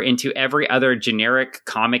transform her into every other generic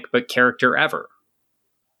comic book character ever.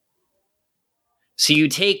 So you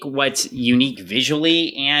take what's unique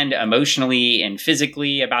visually and emotionally and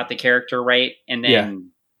physically about the character, right? And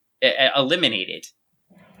then eliminate it.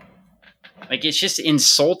 Like, it's just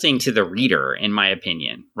insulting to the reader, in my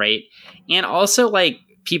opinion, right? And also, like,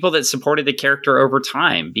 people that supported the character over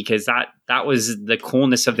time, because that was the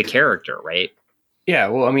coolness of the character, right? Yeah,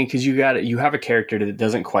 well, I mean, because you have a character that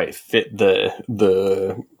doesn't quite fit the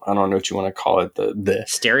I don't know what you want to call it, the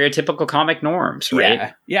stereotypical comic norms,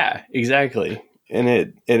 right? Yeah, exactly. And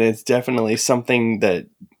it's definitely something that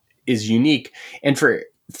is unique. And for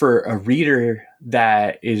a reader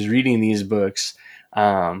that is reading these books,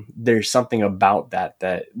 there's something about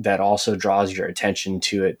that also draws your attention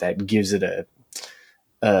to it, that gives it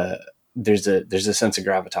there's a sense of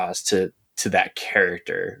gravitas to that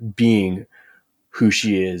character being who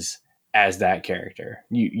she is as that character.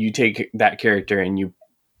 You take that character and you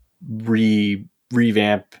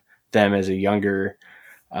revamp them as a younger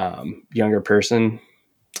person.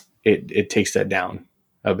 It takes that down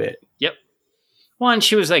a bit. Yep. Well, and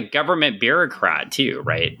she was like government bureaucrat too,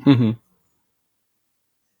 right? Mm-hmm.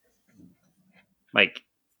 Like,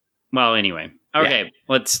 well, anyway. Okay,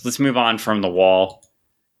 let's move on from the Wall,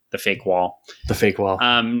 the fake Wall. The fake Wall.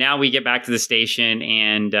 Now we get back to the station,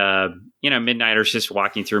 and Midnighter's just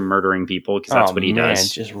walking through murdering people, because that's what he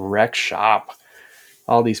does. Just wreck shop.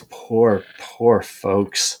 All these poor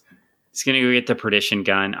folks. He's gonna go get the perdition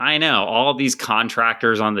gun. I know, all these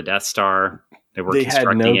contractors on the Death Star. They had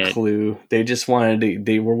no clue. They just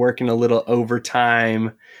they were working a little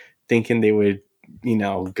overtime, thinking they would,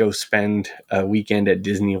 go spend a weekend at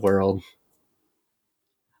Disney World.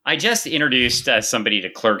 I just introduced somebody to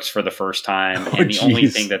Clerks for the first time, and the only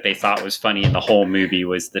thing that they thought was funny in the whole movie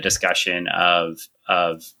was the discussion of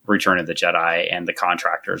Return of the Jedi and the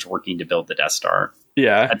contractors working to build the Death Star.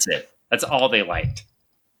 Yeah, that's it. That's all they liked.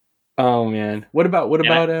 Oh man, what about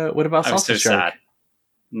Sausage Shark? Sad.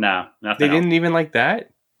 No, nothing. They didn't even like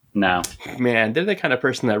that. No, man, they're the kind of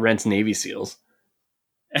person that rents Navy SEALs.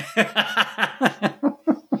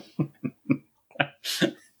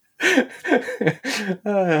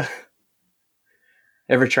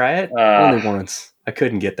 Ever try it? Only once. I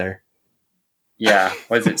couldn't get there. Yeah,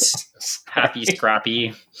 was it Happy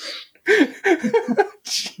Scrappy?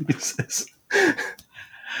 Jesus.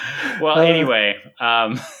 Well, anyway,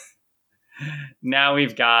 now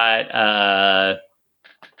we've got a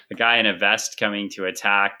guy in a vest coming to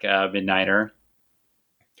attack Midnighter.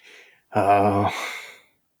 Oh,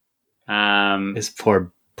 this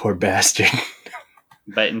poor bastard.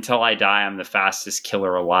 But until I die, I'm the fastest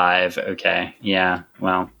killer alive. Okay, yeah.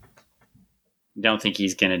 Well, don't think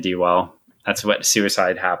he's gonna do well. That's what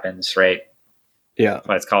suicide happens, right? Yeah. That's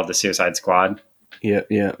why it's called the Suicide Squad. Yeah.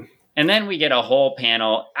 And then we get a whole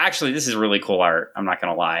panel. Actually, this is really cool art. I'm not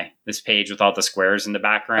going to lie. This page with all the squares in the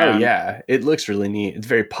background. Oh, yeah. It looks really neat. It's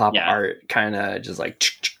very pop art, kind of just like...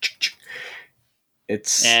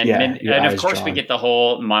 It's... And of course, we get the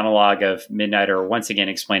whole monologue of Midnighter once again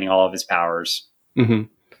explaining all of his powers. Mm-hmm.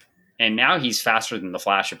 And now he's faster than the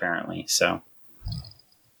Flash, apparently. So...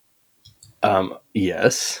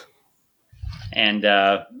 Yes. And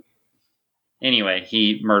anyway,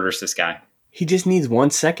 he murders this guy. He just needs 1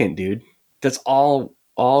 second, dude. That's all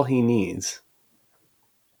he needs.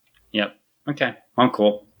 Yep. Okay. I'm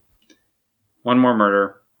cool. One more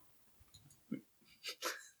murder.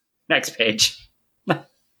 Next page.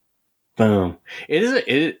 Boom.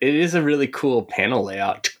 It is a really cool panel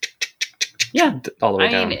layout. Yeah. All the way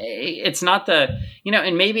down. It's not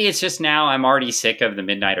and maybe it's just now I'm already sick of the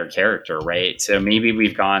Midnighter character, right? So maybe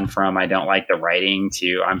we've gone from I don't like the writing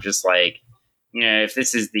to I'm just like, if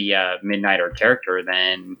this is the Midnighter character,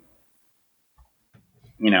 then,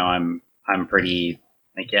 I'm pretty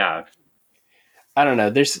like, yeah. I don't know.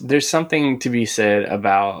 There's something to be said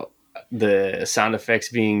about the sound effects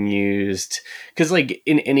being used, because like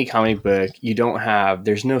in any comic book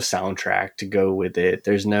there's no soundtrack to go with it.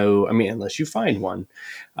 There's no, I mean, unless you find one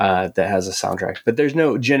that has a soundtrack, but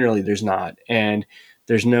generally there's not. And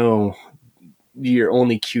there's no, you're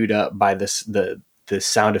only queued up by the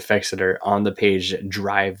sound effects that are on the page that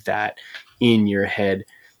drive that in your head.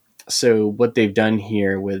 So what they've done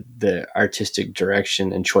here with the artistic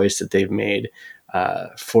direction and choice that they've made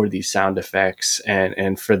for these sound effects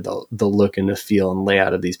and for the look and the feel and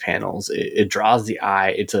layout of these panels, it draws the eye.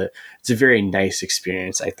 It's a very nice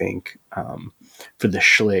experience, I think, for the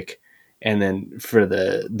schlick, and then for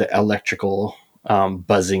the electrical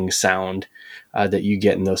buzzing sound that you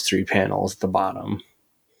get in those 3 panels at the bottom.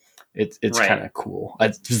 It's Right. kind of cool.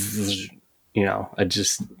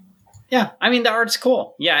 Yeah, I mean, the art's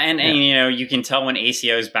cool. Yeah, and you know, you can tell when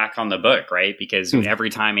ACO's back on the book, right? Because every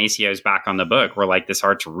time ACO's back on the book, we're like, this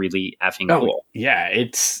art's really effing cool. Yeah,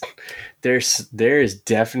 there is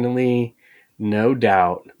definitely no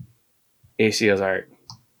doubt ACO's art,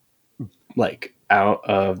 like, out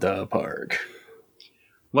of the park.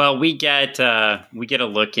 Well, we get a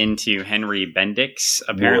look into Henry Bendix,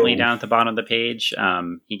 apparently. Whoa. Down at the bottom of the page.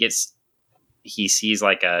 He sees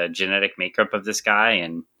like a genetic makeup of this guy,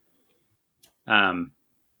 and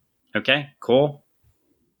okay, cool.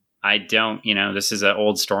 I don't, this is an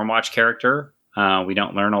old Stormwatch character. We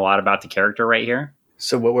don't learn a lot about the character right here.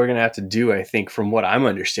 So what we're going to have to do, I think, from what I'm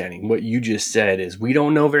understanding, what you just said, is we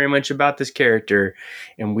don't know very much about this character,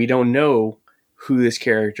 and we don't know who this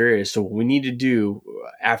character is. So what we need to do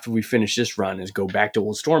after we finish this run is go back to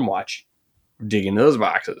old Stormwatch, dig into those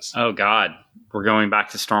boxes. Oh, God. We're going back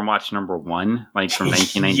to Stormwatch number 1, like from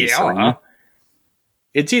 1993. Yeah.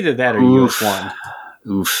 It's either that or US 1.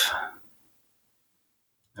 Oof.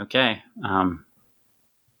 Okay.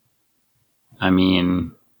 I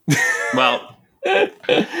mean, well,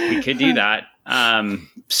 we could do that.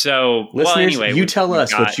 So, listeners, well, anyway, you tell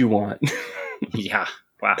us what you want. Yeah.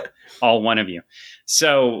 Wow. All one of you.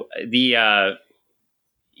 So it's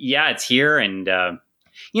here. And,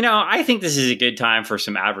 I think this is a good time for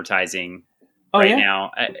some advertising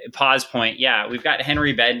now. Pause point. Yeah. We've got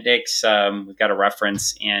Henry Bendix. We've got a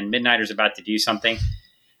reference, and Midnighter's about to do something.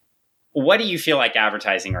 What do you feel like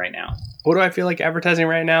advertising right now? What do I feel like advertising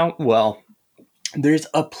right now? Well, there's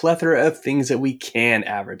a plethora of things that we can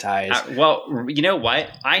advertise. Well, you know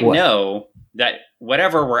what? I know that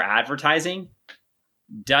whatever we're advertising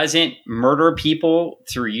doesn't murder people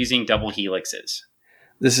through using double helixes.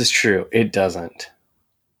 This is true. It doesn't.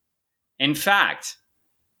 In fact,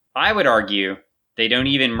 I would argue they don't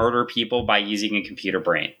even murder people by using a computer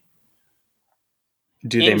brain.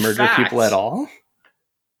 Do they murder people at all?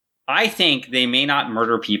 I think they may not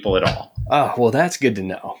murder people at all. Oh, well, that's good to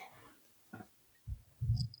know.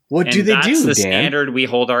 What do they do, Dan? That's the standard we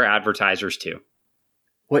hold our advertisers to.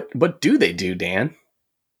 What do they do, Dan?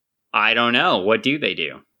 I don't know. What do they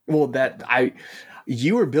do? Well,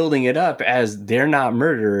 you were building it up as they're not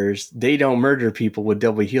murderers. They don't murder people with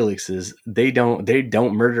double helixes. They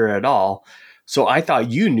don't murder at all. So I thought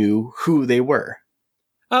you knew who they were.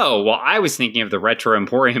 Oh, well, I was thinking of the Retro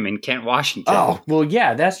Emporium in Kent, Washington. Oh, well,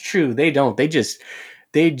 yeah, that's true. They don't. They just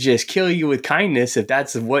kill you with kindness if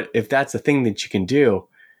that's a thing that you can do.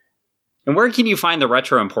 And where can you find the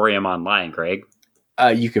Retro Emporium online, Greg?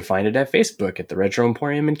 You can find it at Facebook at the Retro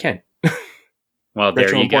Emporium in Kent. Well,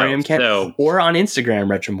 there you go. Kent, or on Instagram,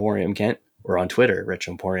 Retro Emporium Kent, or on Twitter,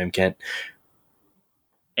 Retro Emporium Kent.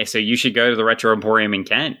 So you should go to the Retro Emporium in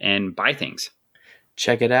Kent and buy things.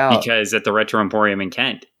 Check it out. Because at the Retro Emporium in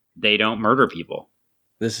Kent, they don't murder people.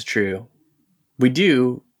 This is true. We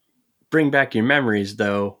do bring back your memories,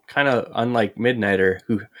 though. Kind of unlike Midnighter,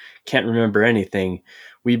 who can't remember anything.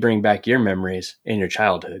 We bring back your memories in your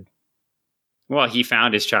childhood. Well, he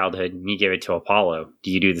found his childhood and he gave it to Apollo.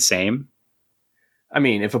 Do you do the same? I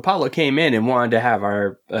mean, if Apollo came in and wanted to have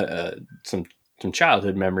our some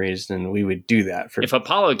childhood memories, then we would do that. If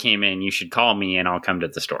Apollo came in, you should call me and I'll come to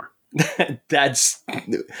the store. That's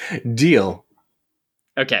deal.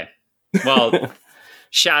 Okay. Well,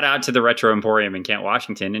 shout out to the Retro Emporium in Kent,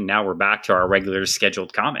 Washington, and now we're back to our regular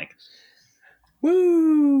scheduled comic.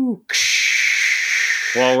 Woo!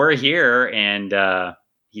 Well, we're here, and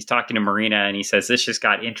he's talking to Marina, and he says, this just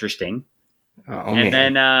got interesting. And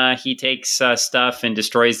then he takes stuff and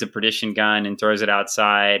destroys the perdition gun and throws it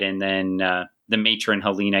outside, and then the matron,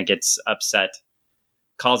 Helena, gets upset,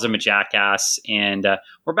 calls him a jackass, and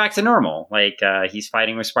we're back to normal. Like, he's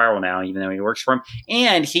fighting with Spiral now, even though he works for him.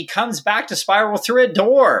 And he comes back to Spiral through a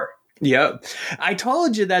door. Yep. I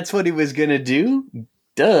told you that's what he was going to do.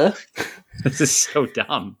 Duh. This is so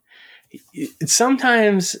dumb.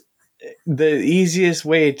 Sometimes the easiest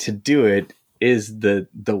way to do it is the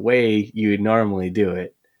way you would normally do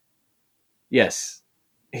it. Yes,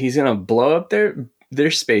 he's gonna blow up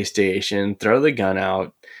their space station, throw the gun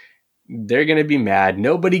out. They're gonna be mad.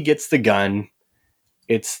 Nobody gets the gun.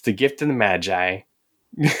 It's the gift of the Magi.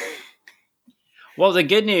 Well, the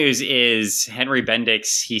good news is Henry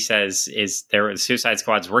Bendix, he says, is there the Suicide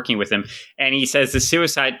Squad's working with him, and he says the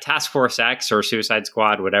Suicide Task Force X or Suicide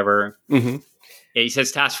Squad, whatever. Mm-hmm. He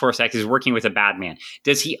says Task Force X is working with a bad man.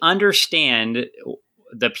 Does he understand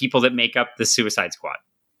the people that make up the Suicide Squad?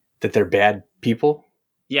 That they're bad people?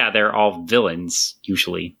 Yeah, they're all villains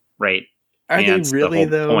usually, right? Are and they really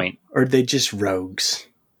though? Point. Or are they just rogues?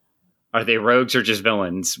 Are they rogues or just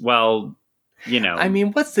villains? Well, you know. I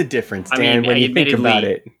mean, what's the difference, Dan, when you think about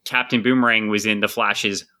it? Captain Boomerang was in the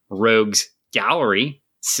Flash's rogues gallery,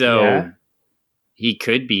 so he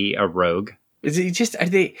could be a rogue. Is it just, are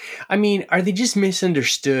they just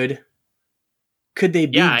misunderstood? Could they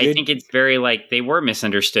be good? I think it's very like they were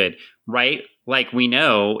misunderstood, right? Like we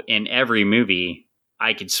know in every movie,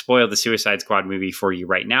 I could spoil the Suicide Squad movie for you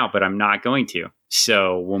right now, but I'm not going to.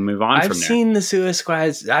 So we'll move on from there. I've seen the Suicide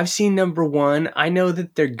Squad. I've seen number 1. I know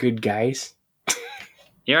that they're good guys.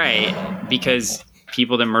 You're right, because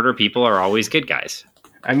people that murder people are always good guys.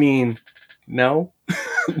 I mean, no.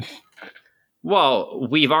 Well,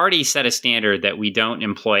 we've already set a standard that we don't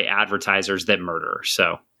employ advertisers that murder.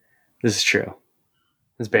 So this is true.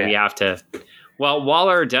 It's bad. We have to. Well,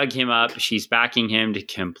 Waller dug him up. She's backing him to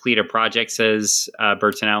complete a project, says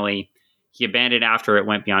Bertinelli. He abandoned after it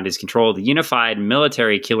went beyond his control. The unified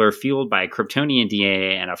military killer fueled by Kryptonian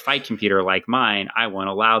DNA and a fight computer like mine, I won't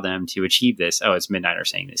allow them to achieve this. Oh, it's Midnighter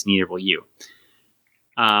saying this. Neither will you.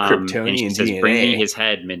 Kryptonian and she says, DNA. Bring me his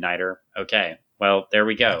head, Midnighter. Okay, well, there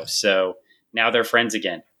we go. So now they're friends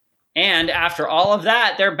again. And after all of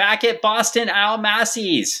that, they're back at Boston Al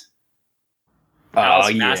Massey's.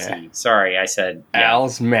 Al's Massey. Sorry, I said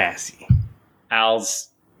Al's Massey. Al's.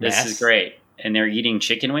 This is great. And they're eating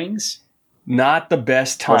chicken wings? Not the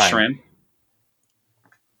best time. Or shrimp?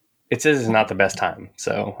 It says it's not the best time,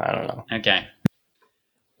 so I don't know. Okay.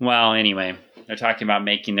 Well, anyway, they're talking about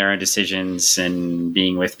making their own decisions and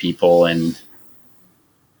being with people, and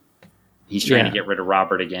he's trying to get rid of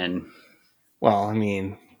Robert again. Well, I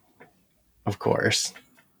mean, of course.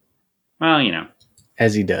 Well, you know.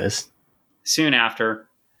 As he does. Soon after.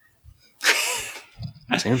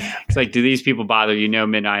 It's like, do these people bother you? No,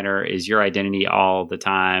 Midnighter is your identity all the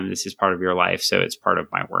time. This is part of your life, so it's part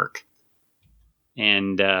of my work.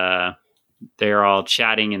 And they're all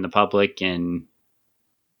chatting in the public, and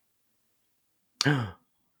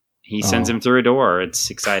he sends him through a door. It's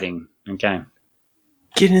exciting. Okay.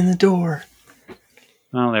 Get in the door.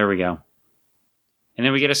 Well, there we go. And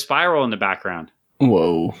then we get a spiral in the background.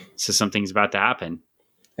 Whoa. So something's about to happen.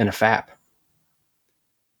 And a FAP.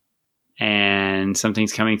 And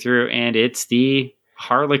something's coming through, and it's the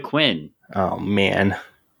Harley Quinn. Oh, man.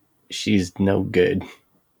 She's no good.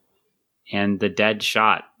 And the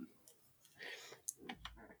Deadshot.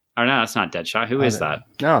 Oh, no, that's not Deadshot. Who is that?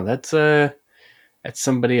 No, that's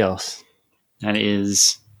somebody else. That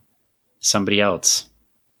is somebody else.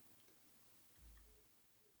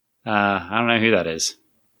 I don't know who that is.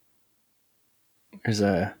 There's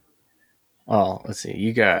let's see.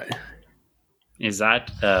 You got... Is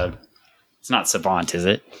that... it's not Savant, is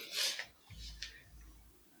it?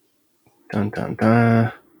 Dun, dun,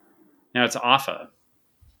 dun. No, it's Offa.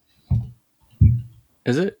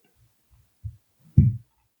 Is it?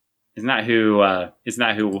 Isn't that who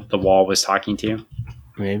the Wall was talking to?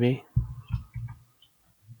 Maybe.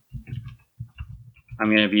 I'm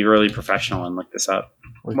going to be really professional and look this up.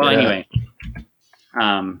 Anyway.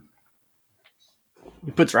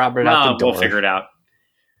 He puts Robert out the door. We'll figure it out.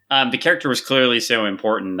 The character was clearly so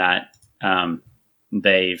important that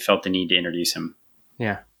they felt the need to introduce him.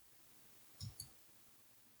 Yeah.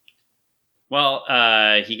 Well,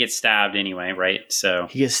 he gets stabbed anyway, right? So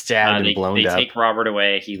he gets stabbed and blown up. They take Robert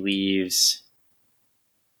away. He leaves.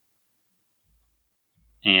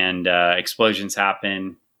 And explosions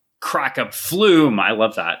happen. Crack up flume. I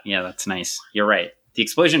love that. Yeah, that's nice. You're right. The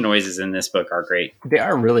explosion noises in this book are great. They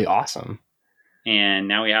are really awesome. And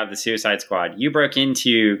now we have the Suicide Squad. You broke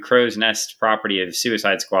into Crow's Nest property of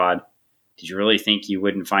Suicide Squad. Did you really think you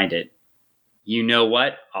wouldn't find it? You know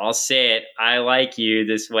what? I'll say it. I like you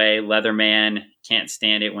this way. Leatherman can't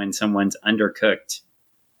stand it when someone's undercooked.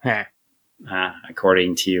 Huh.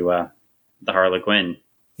 According to the Harley Quinn.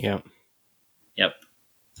 Yep.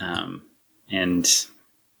 And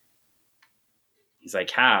he's like,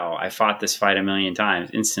 how? I fought this fight 1,000,000 times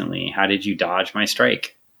instantly. How did you dodge my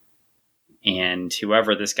strike? And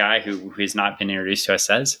whoever this guy who has not been introduced to us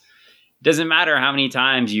says, Doesn't matter how many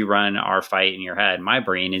times you run our fight in your head. My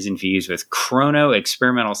brain is infused with chrono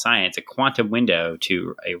experimental science, a quantum window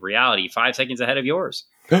to a reality 5 seconds ahead of yours.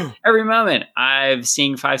 Every moment, I'm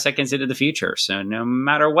seeing 5 seconds into the future. So no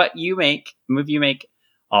matter what move you make,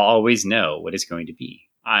 I'll always know what it's going to be.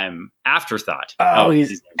 I'm Afterthought. Oh,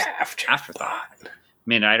 he's Afterthought.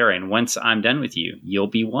 Midnighter, and once I'm done with you, you'll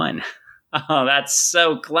be one. Oh, that's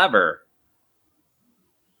so clever.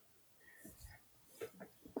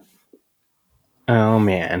 Oh,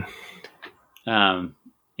 man.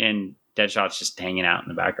 And Deadshot's just hanging out in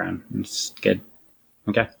the background. It's good.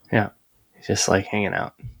 Okay. Yeah. He's just like hanging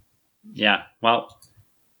out. Yeah. Well,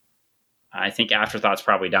 I think Afterthought's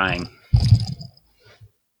probably dying.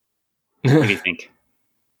 What do you think?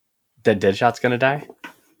 That Deadshot's gonna die?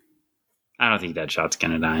 I don't think Deadshot's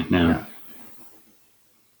gonna die. No. Yeah.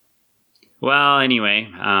 Well,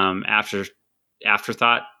 anyway,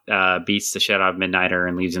 Afterthought beats the shit out of Midnighter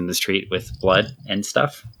and leaves him in the street with blood and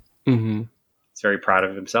stuff. Mm-hmm. He's very proud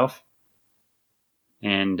of himself.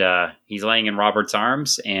 And he's laying in Robert's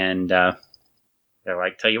arms, and they're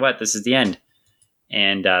like, tell you what, this is the end.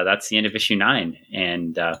 And that's the end of issue 9.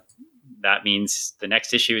 And that means the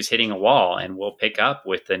next issue is hitting a wall, and we'll pick up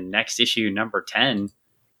with the next issue, number 10,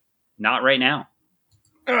 not right now.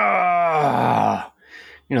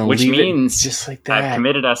 Which means just like that. I've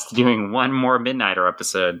committed us to doing one more Midnighter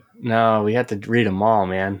episode. No, we have to read them all,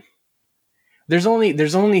 man. There's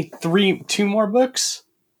only 2 more books.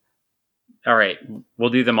 All right,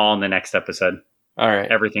 we'll do them all in the next episode. All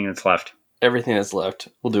right, everything that's left. Everything that's left,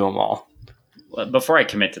 we'll do them all. Before I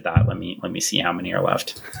commit to that, let me see how many are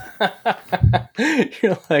left.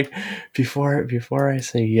 You're like, before I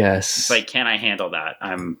say yes, it's like, can I handle that?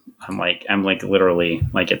 I'm like literally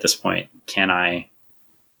like at this point, can I?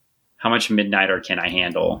 How much Midnighter can I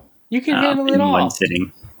handle? You can handle it in all. one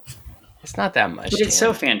sitting. It's not that much. But it's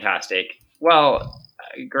so fantastic. Well,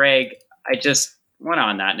 Greg, I just went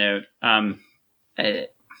on that note.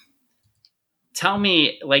 Tell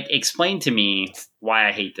me, explain to me why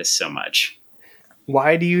I hate this so much.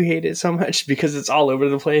 Why do you hate it so much? Because it's all over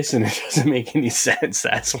the place and it doesn't make any sense.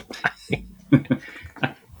 That's why.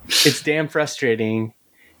 It's damn frustrating.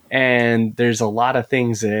 And there's a lot of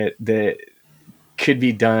things that could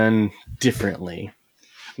be done differently.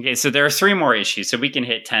 Okay, so there are 3 more issues. So we can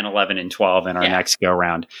hit 10, 11, and 12 in our next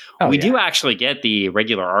go-round. We do actually get the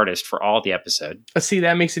regular artist for all the episode. See,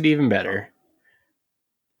 that makes it even better.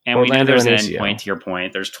 And Orlando, we know there's an end point, to your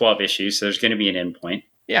point. There's 12 issues, so there's going to be an end point.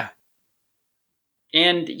 Yeah.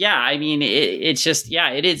 And yeah, I mean, it's just,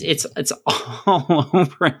 it is. It's all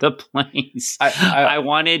over the place. I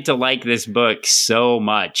wanted to like this book so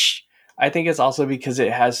much. I think it's also because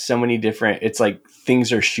it has so many different, it's like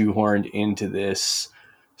things are shoehorned into this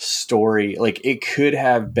story. Like it could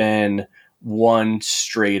have been one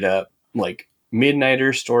straight up like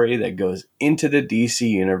Midnighter story that goes into the DC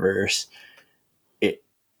universe. It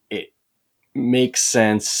makes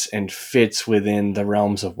sense and fits within the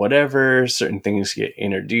realms of whatever. Certain things get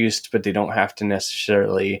introduced, but they don't have to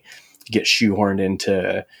necessarily get shoehorned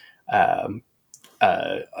into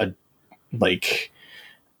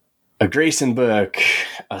a Grayson book,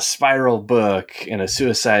 a Spiral book, and a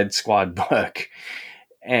Suicide Squad book.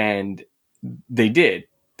 And they did.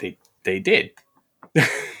 They did.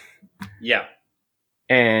 Yeah.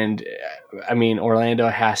 And I mean, Orlando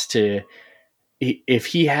has to, if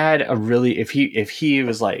he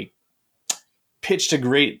was like pitched a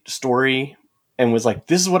great story and was like,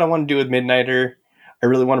 this is what I want to do with Midnighter. I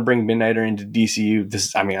really want to bring Midnighter into DCU.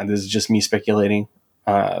 This is just me speculating.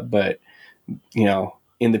 But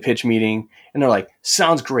in the pitch meeting, and they're like,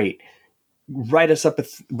 sounds great. Write us up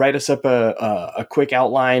a quick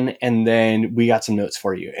outline, and then we got some notes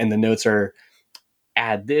for you. And the notes are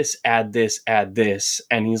add this, add this, add this.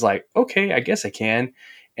 And he's like, okay, I guess I can.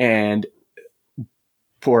 And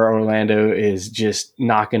poor Orlando is just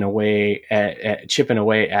chipping away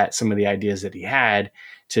at some of the ideas that he had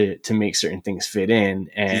to make certain things fit in.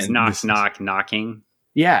 And he's knocking.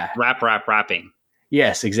 Yeah. Rapping.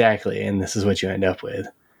 Yes, exactly. And this is what you end up with.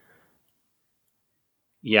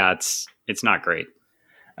 Yeah, it's not great.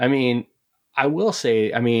 I mean, I will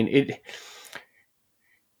say,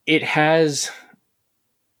 it has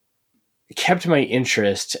kept my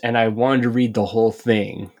interest, and I wanted to read the whole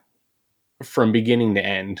thing from beginning to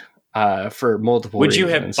end for multiple reasons. Would you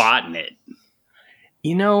have bought it?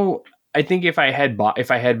 I think if I had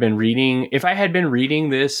been reading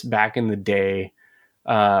this back in the day,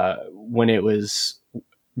 when it was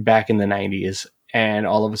back in the 90s, and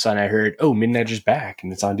all of a sudden I heard, oh, Midnighter's back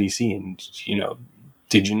and it's on DC, and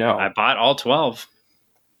did you know? I bought all 12.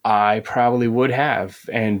 I probably would have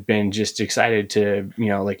and been just excited to,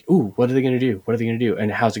 like, ooh, what are they going to do? What are they going to do?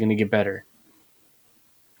 And how's it going to get better?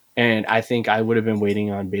 And I think I would have been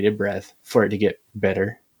waiting on bated breath for it to get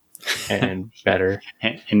better and better.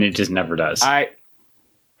 And it just never does. I'm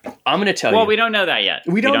going to tell you. Well, we don't know that yet.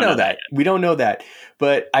 We don't know that. We don't know that.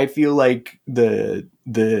 But I feel like the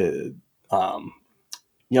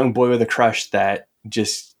young boy with a crush that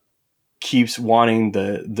just keeps wanting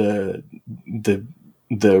the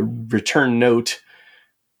return note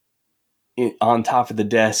on top of the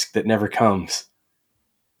desk that never comes.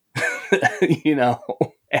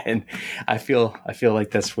 And I feel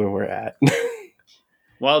like that's where we're at.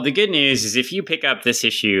 Well, the good news is if you pick up this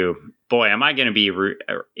issue, boy, am I going to be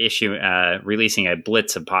releasing a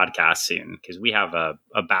blitz of podcasts soon, because we have a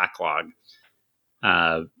backlog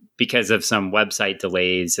because of some website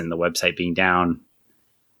delays and the website being down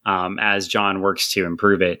as John works to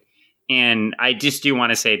improve it. And I just do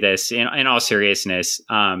want to say this in all seriousness.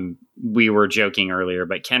 We were joking earlier,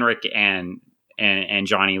 but Kenrick and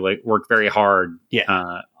Johnny work very hard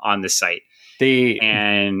on the site.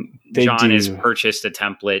 John has purchased a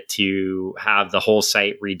template to have the whole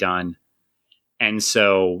site redone. And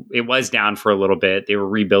so it was down for a little bit. They were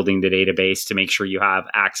rebuilding the database to make sure you have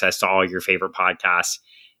access to all your favorite podcasts.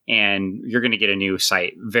 And you're going to get a new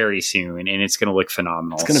site very soon, and it's going to look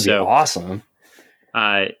phenomenal. It's going to be awesome.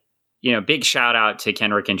 Big shout out to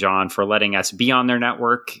Kenrick and John for letting us be on their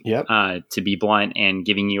network, to be blunt, and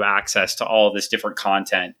giving you access to all this different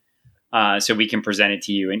content. So we can present it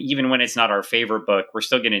to you. And even when it's not our favorite book, we're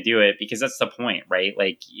still going to do it, because that's the point, right?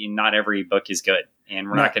 Like, not every book is good, and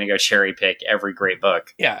we're not going to go cherry pick every great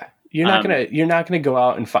book. Yeah. You're not going to go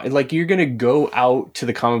out and find, like, you're going to go out to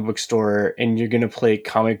the comic book store and you're going to play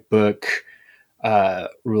comic book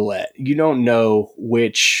roulette. You don't know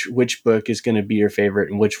which book is going to be your favorite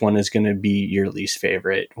and which one is going to be your least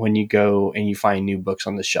favorite when you go and you find new books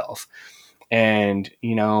on the shelf. And,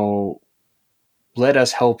 let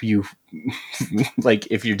us help you. Like,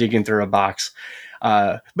 if you're digging through a box,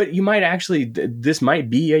 but you might actually, this might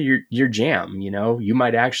be your jam. You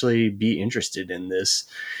might actually be interested in this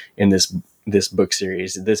book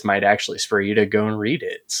series. This might actually spur you to go and read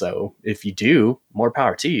it. So if you do, more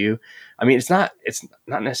power to you. I mean, it's not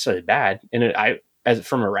necessarily bad. And as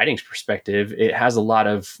from a writing perspective, it has a lot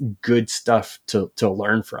of good stuff to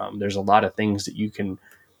learn from. There's a lot of things that you can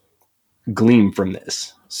glean from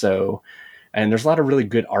this. So, and there's a lot of really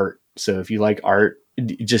good art. So if you like art,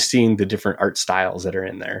 just seeing the different art styles that are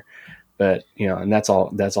in there, but and that's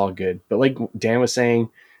all good. But like Dan was saying,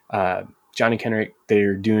 Johnny Kenrick,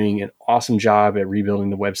 they're doing an awesome job at rebuilding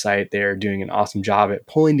the website. They're doing an awesome job at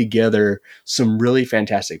pulling together some really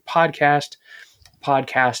fantastic podcasters,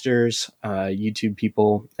 YouTube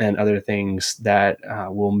people, and other things that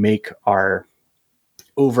will make our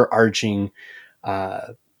overarching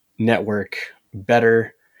network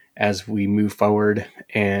better as we move forward.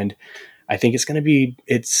 And I think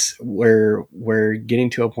we're getting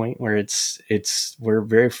to a point where we're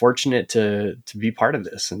very fortunate to be part of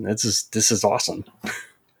this. And this is awesome.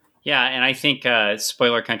 Yeah. And I think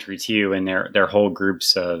Spoiler Country too, and their whole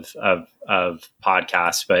groups of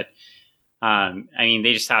podcasts, but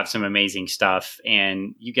they just have some amazing stuff,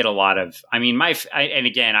 and you get a lot of, and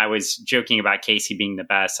again, I was joking about Casey being the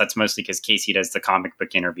best. That's mostly because Casey does the comic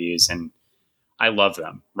book interviews, and I love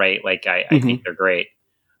them, right? Like I think they're great.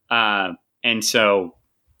 And so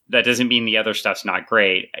that doesn't mean the other stuff's not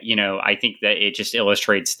great. I think that it just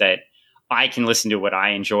illustrates that I can listen to what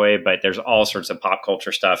I enjoy, but there's all sorts of pop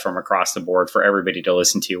culture stuff from across the board for everybody to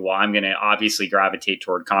listen to. Well, I'm going to obviously gravitate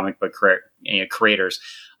toward comic book creators.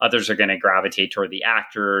 Others are going to gravitate toward the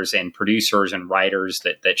actors and producers and writers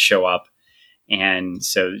that show up. And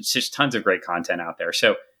so it's just tons of great content out there.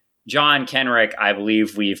 So John, Kenrick, I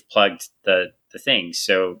believe we've plugged the things.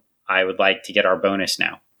 So I would like to get our bonus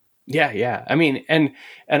now. Yeah. I mean, and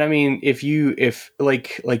if you're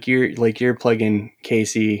plugging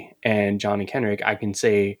Casey and Johnny Kenrick, I can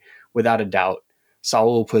say without a doubt,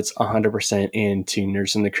 Saul puts 100% into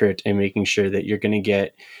Nursing the Crypt and making sure that you're going to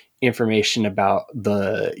get information about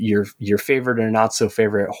your favorite or not so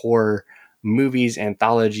favorite horror movies,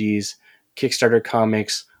 anthologies, Kickstarter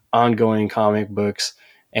comics, ongoing comic books,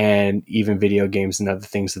 and even video games and other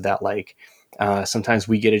things of that like. Sometimes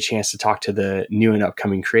we get a chance to talk to the new and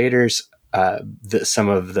upcoming creators, some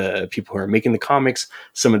of the people who are making the comics,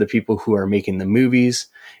 some of the people who are making the movies,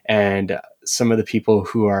 and some of the people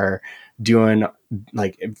who are doing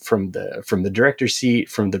like from the director seat,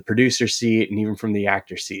 from the producer seat, and even from the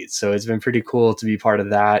actor seat. So it's been pretty cool to be part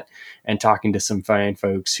of that and talking to some fine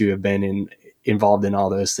folks who have been involved in all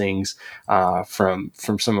those things from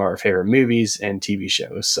some of our favorite movies and TV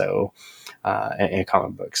shows. So and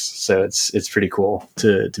comic books. So it's pretty cool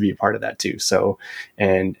to be a part of that too. So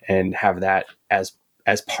and have that as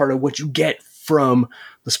part of what you get from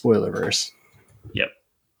the Spoilerverse. Yep.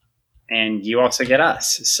 And you also get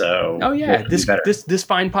us. So oh yeah, this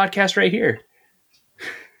fine podcast right here.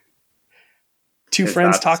 Two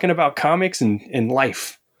friends talking about comics and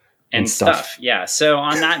life and stuff. Yeah. So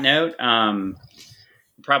on that note,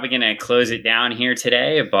 probably going to close it down here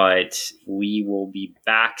today, but we will be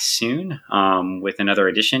back soon with another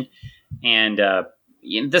edition. And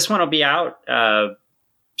this one will be out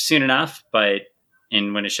soon enough, but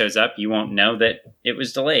when it shows up, you won't know that it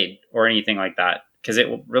was delayed or anything like that, because it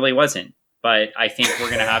really wasn't. But I think we're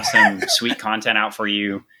going to have some sweet content out for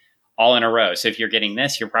you all in a row. So if you're getting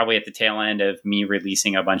this, you're probably at the tail end of me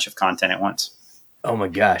releasing a bunch of content at once. Oh my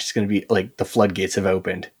gosh, it's going to be like the floodgates have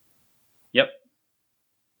opened. Yep.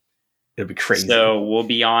 It'll be crazy. So we'll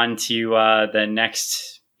be on to the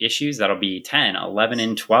next issues. That'll be 10, 11,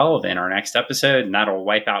 and 12 in our next episode, and that'll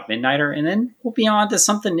wipe out Midnighter, and then we'll be on to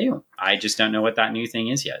something new. I just don't know what that new thing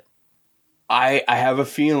is yet. I have a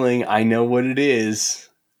feeling I know what it is.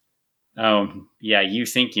 Oh, yeah, you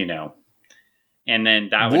think you know. And then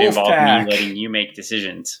that would involve me letting you make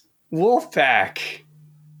decisions. Wolfpack.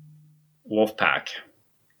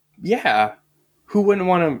 Yeah. Who wouldn't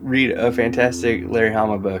want to read a fantastic Larry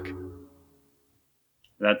Hama book?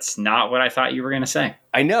 That's not what I thought you were going to say.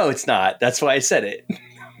 I know it's not. That's why I said it.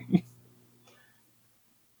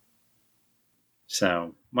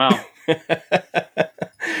 So, well.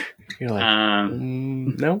 You're like,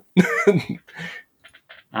 no.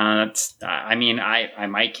 I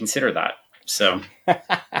might consider that. So,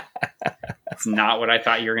 it's not what I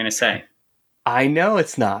thought you were going to say. I know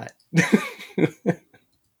it's not.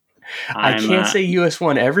 I can't say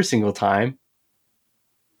US1 every single time.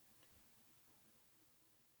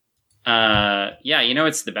 Yeah,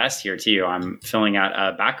 it's the best here too. I'm filling out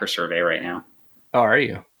a backer survey right now. Oh, are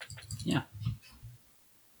you? Yeah.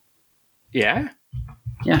 Yeah?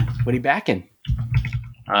 Yeah. What are you backing?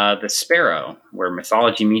 The Sparrow, where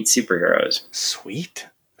mythology meets superheroes. Sweet.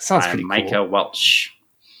 Sounds pretty cool. Micah Welch.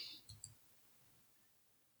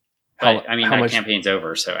 But, that campaign's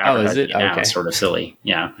over, so advertising it now is sort of silly.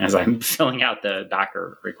 Yeah, as I'm filling out the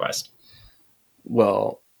backer request.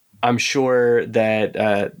 Well, I'm sure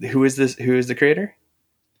that who is the creator?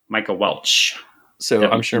 Micah Welch. So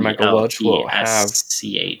I'm sure Michael Welch will have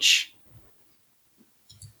CH.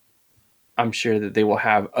 I'm sure that they will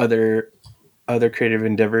have other creative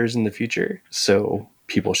endeavors in the future, so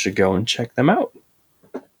people should go and check them out.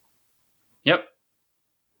 Yep.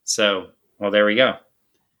 So, well, there we go.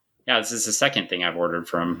 Yeah, this is the second thing I've ordered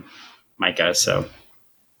from Micah. So,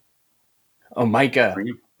 oh, Micah,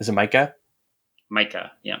 is it Micah?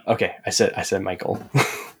 Micah, yeah. Okay, I said Michael.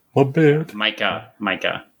 What bad?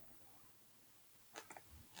 Micah.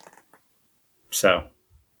 So,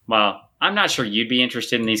 well, I'm not sure you'd be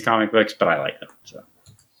interested in these comic books, but I like them. So,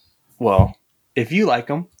 well, if you like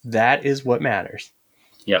them, that is what matters.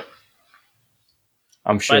 Yep.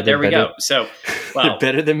 I'm sure. But there we go. So, they're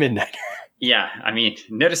better than Midnighter. Yeah,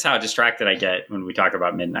 notice how distracted I get when we talk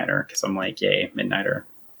about Midnighter, because I'm like, yay, Midnighter.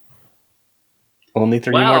 Only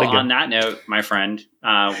 3 more to go. On that note, my friend,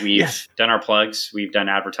 we've done our plugs. We've done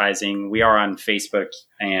advertising. We are on Facebook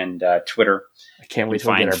and Twitter. I can't wait to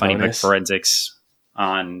find get our Funny bonus. Book Forensics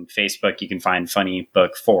on Facebook. You can find Funny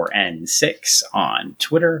Book 4N6 on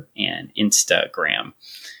Twitter and Instagram.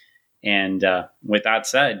 And with that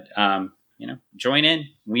said, join in.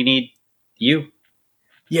 We need you.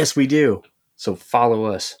 Yes, we do. So follow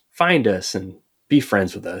us, find us, and be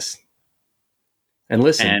friends with us. And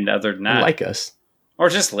listen. And other than that, like us. Or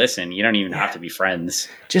just listen. You don't even have to be friends.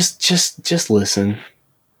 Just listen.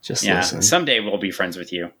 Just listen. Someday we'll be friends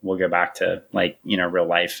with you. We'll go back to real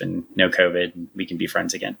life and no COVID. And we can be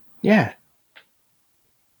friends again. Yeah.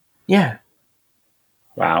 Yeah.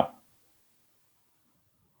 Wow.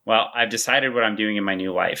 Well, I've decided what I'm doing in my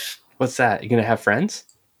new life. What's that? You gonna have friends?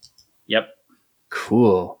 Yep.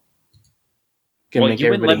 Cool. You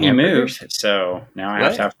wouldn't let me move, so now I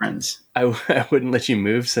have to have friends. I wouldn't let you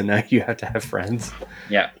move, so now you have to have friends.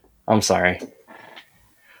 Yeah. I'm sorry.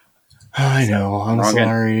 I know. I'm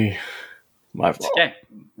sorry. My fault. Okay.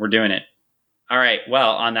 We're doing it. All right. Well,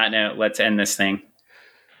 on that note, let's end this thing.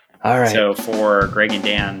 All right. So for Greg and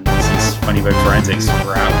Dan, this is Funny Book Forensics.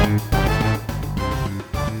 We're out.